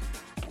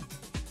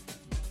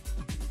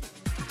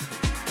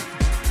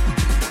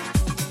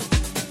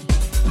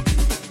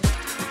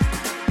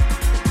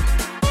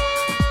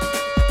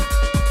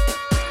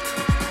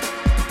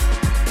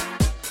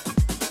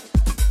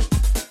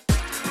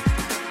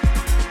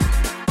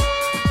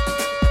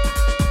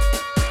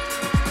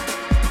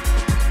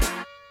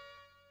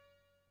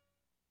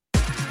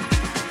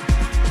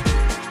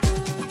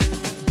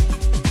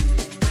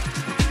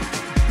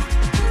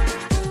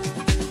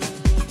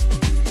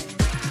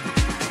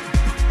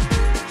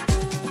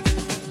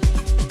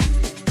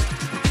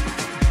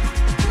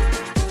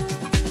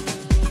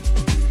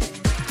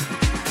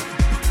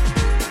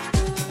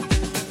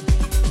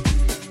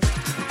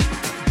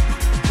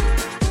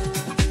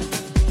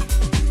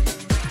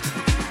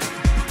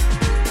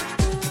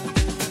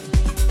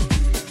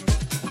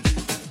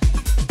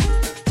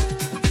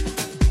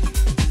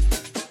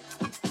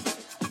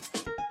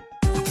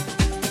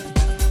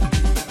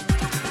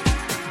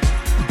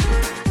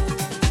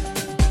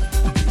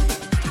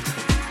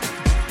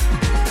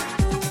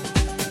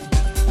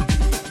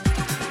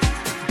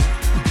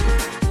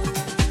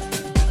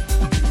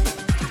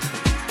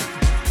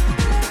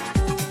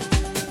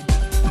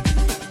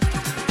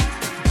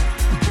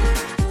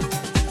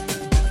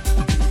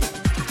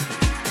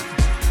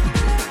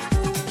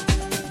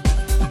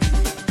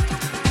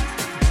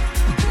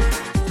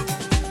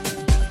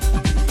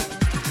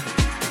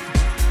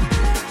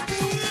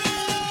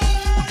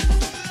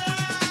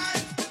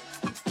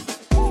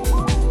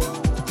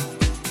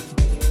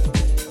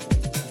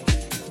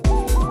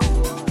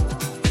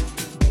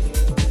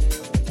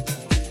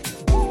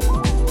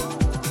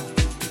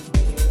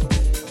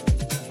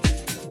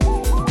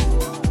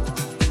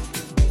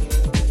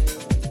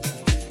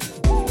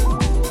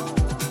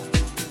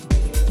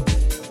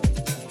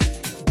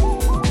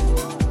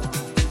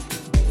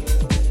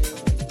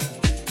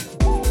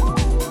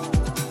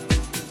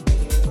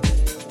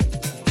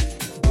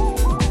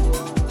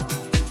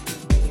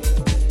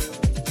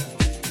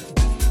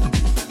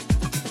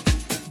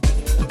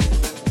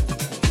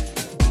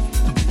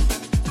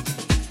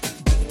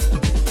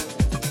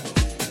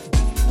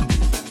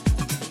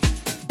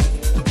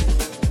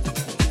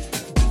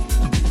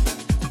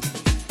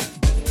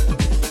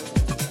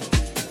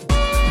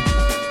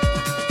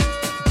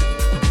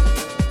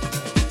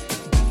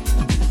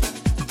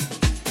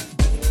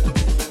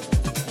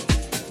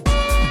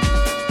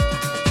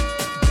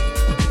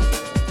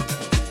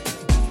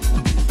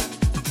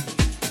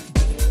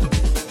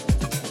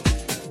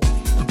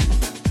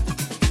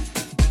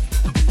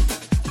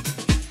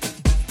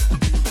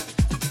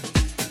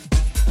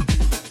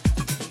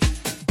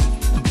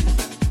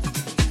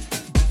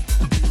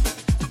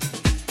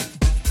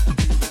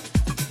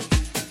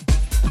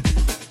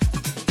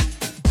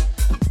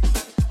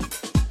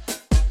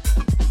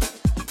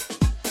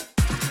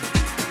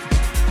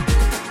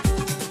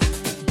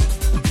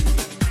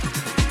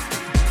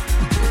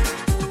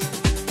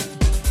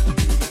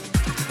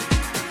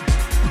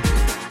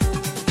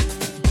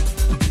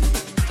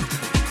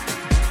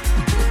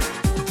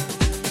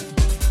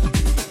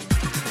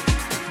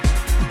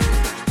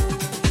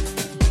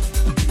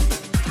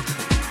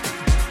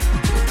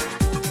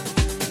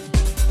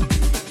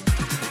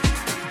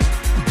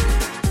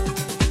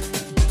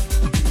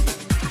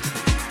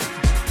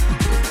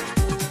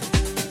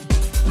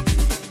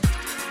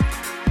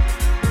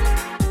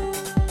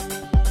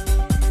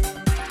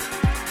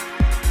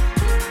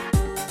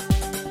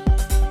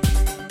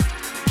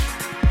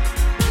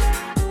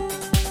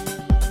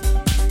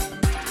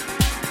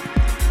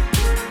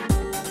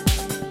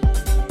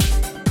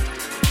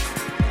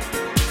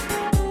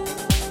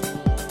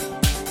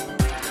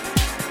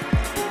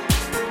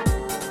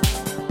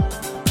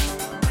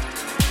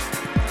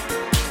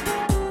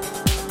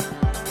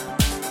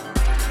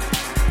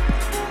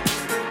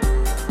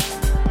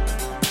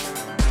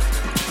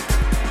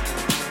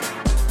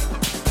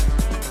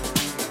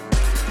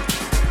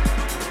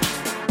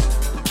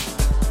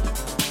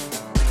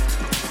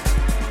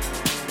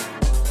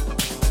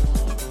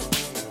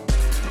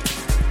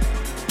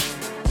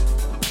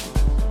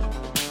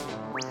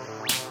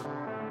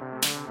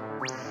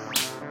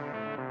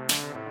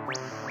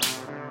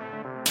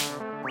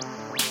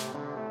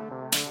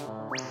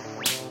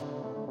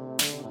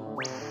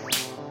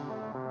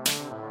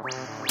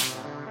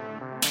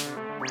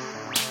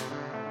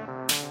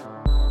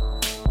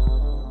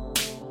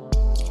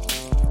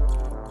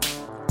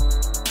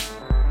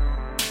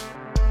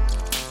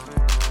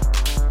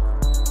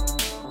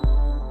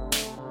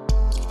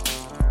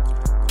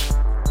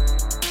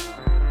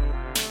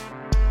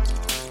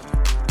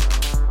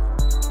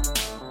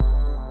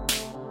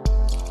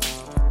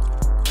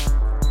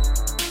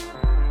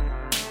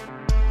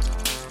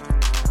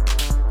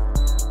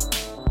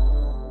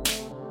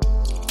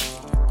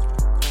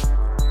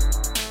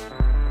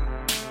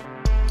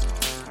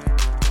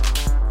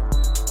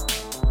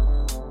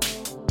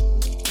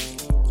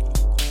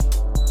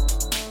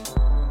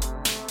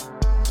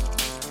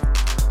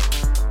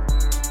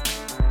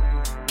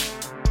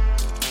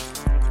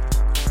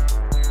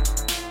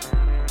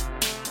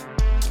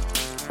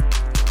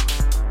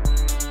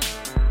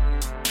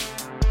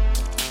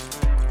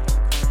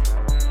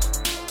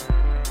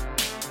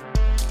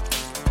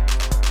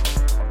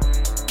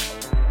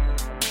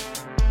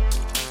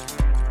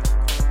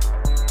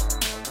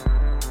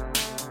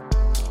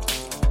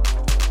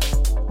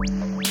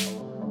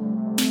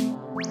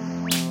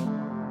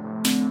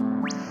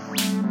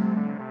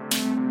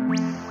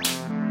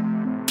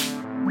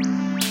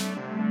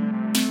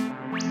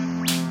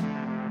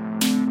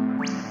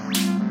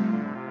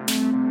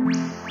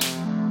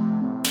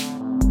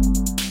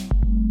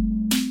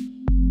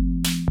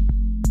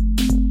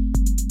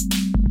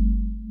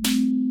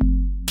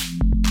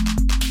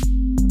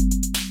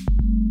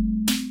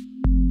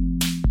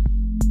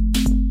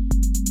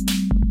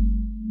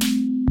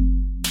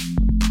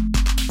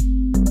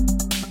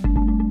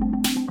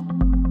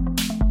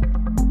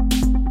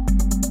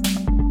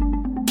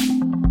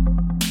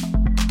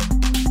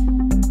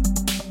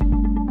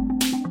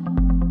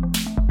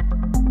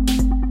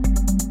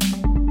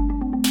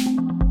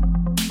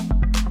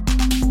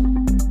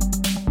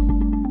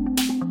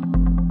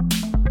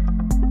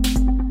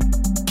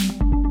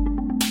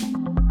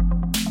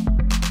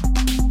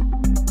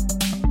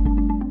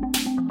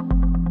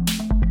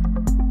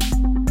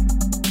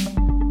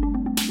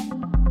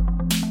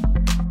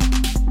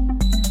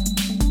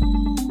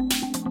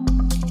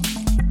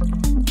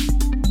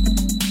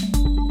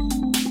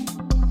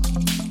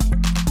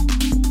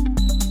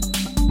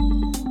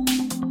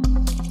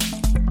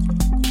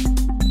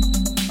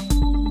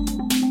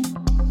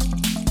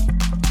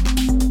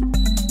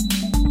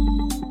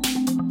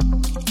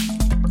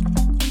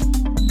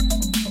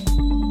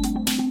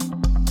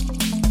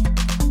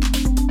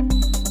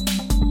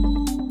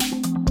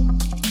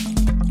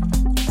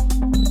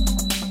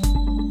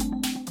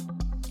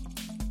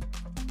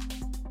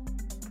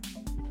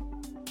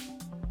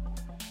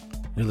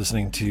 You're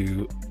listening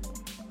to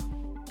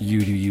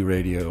UDU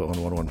Radio on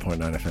 101.9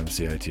 FM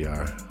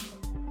CITR.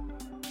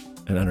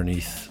 And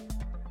underneath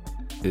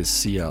is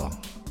CL.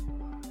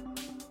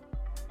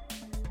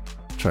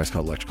 The track's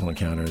called Electrical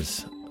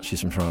Encounters. She's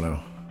from Toronto.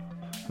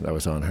 That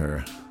was on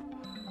her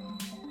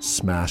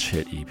smash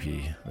hit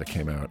EP that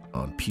came out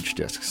on Peach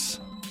Discs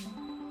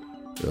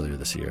earlier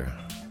this year.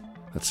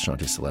 That's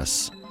Shanti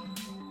Celeste's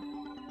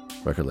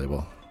record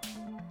label,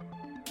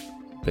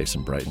 based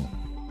in Brighton,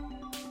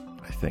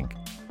 I think.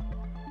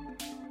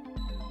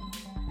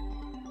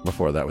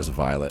 Before that was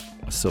Violet,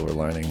 a Silver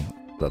Lining.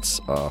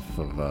 That's off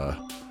of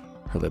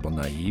her label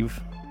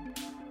Naive.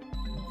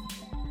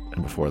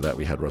 And before that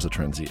we had Rosa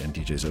Trenzi and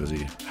DJ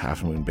Zozy,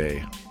 Half Moon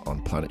Bay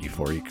on Planet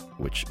Euphorique,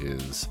 which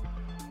is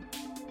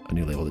a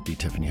new label that D.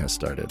 Tiffany has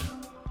started.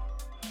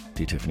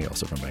 D. Tiffany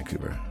also from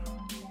Vancouver.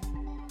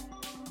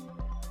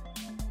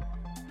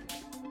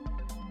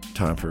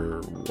 Time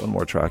for one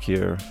more track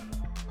here.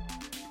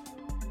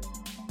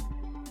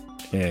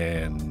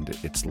 And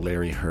it's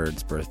Larry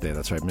Heard's birthday.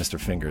 That's right, Mr.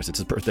 Fingers. It's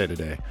his birthday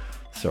today.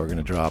 So we're going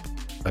to drop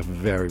a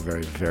very,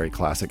 very, very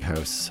classic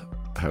house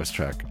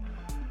track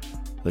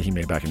that he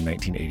made back in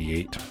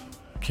 1988.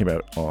 Came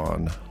out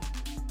on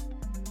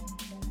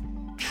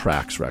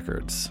Trax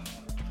Records,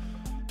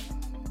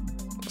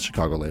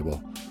 Chicago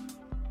label.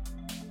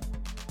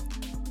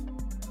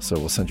 So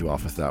we'll send you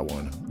off with that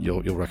one.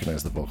 You'll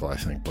recognize the vocal, I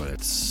think, but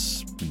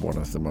it's one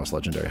of the most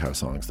legendary house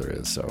songs there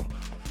is. So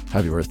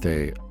happy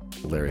birthday,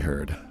 Larry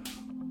Heard.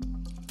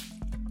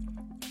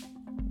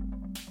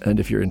 And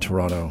if you're in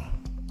Toronto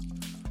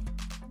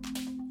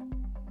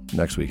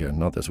next weekend,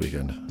 not this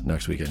weekend,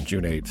 next weekend,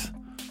 June 8th,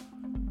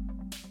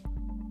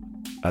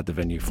 at the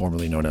venue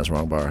formerly known as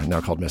Wrong Bar, now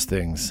called Miss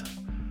Things,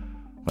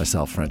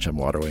 myself, French, and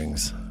Water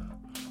Wings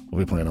will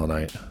be playing all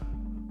night.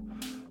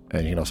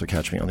 And you can also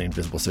catch me on the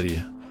Invisible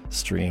City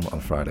stream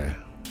on Friday.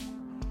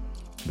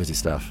 Busy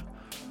stuff.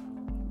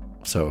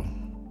 So,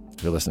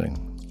 if you're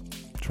listening,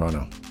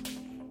 Toronto,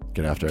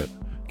 get after it,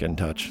 get in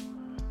touch.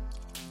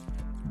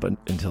 But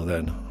until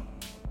then,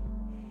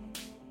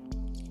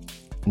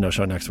 no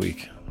show next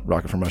week.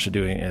 Rocket from Russia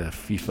doing a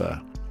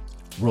FIFA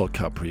World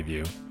Cup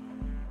preview.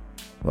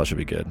 Well, that should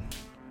be good.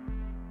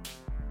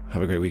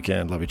 Have a great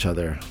weekend. Love each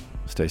other.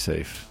 Stay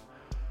safe.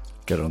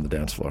 Get it on the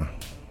dance floor.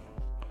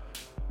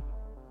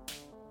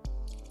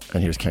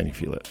 And here's Can You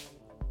Feel It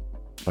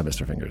by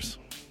Mr. Fingers.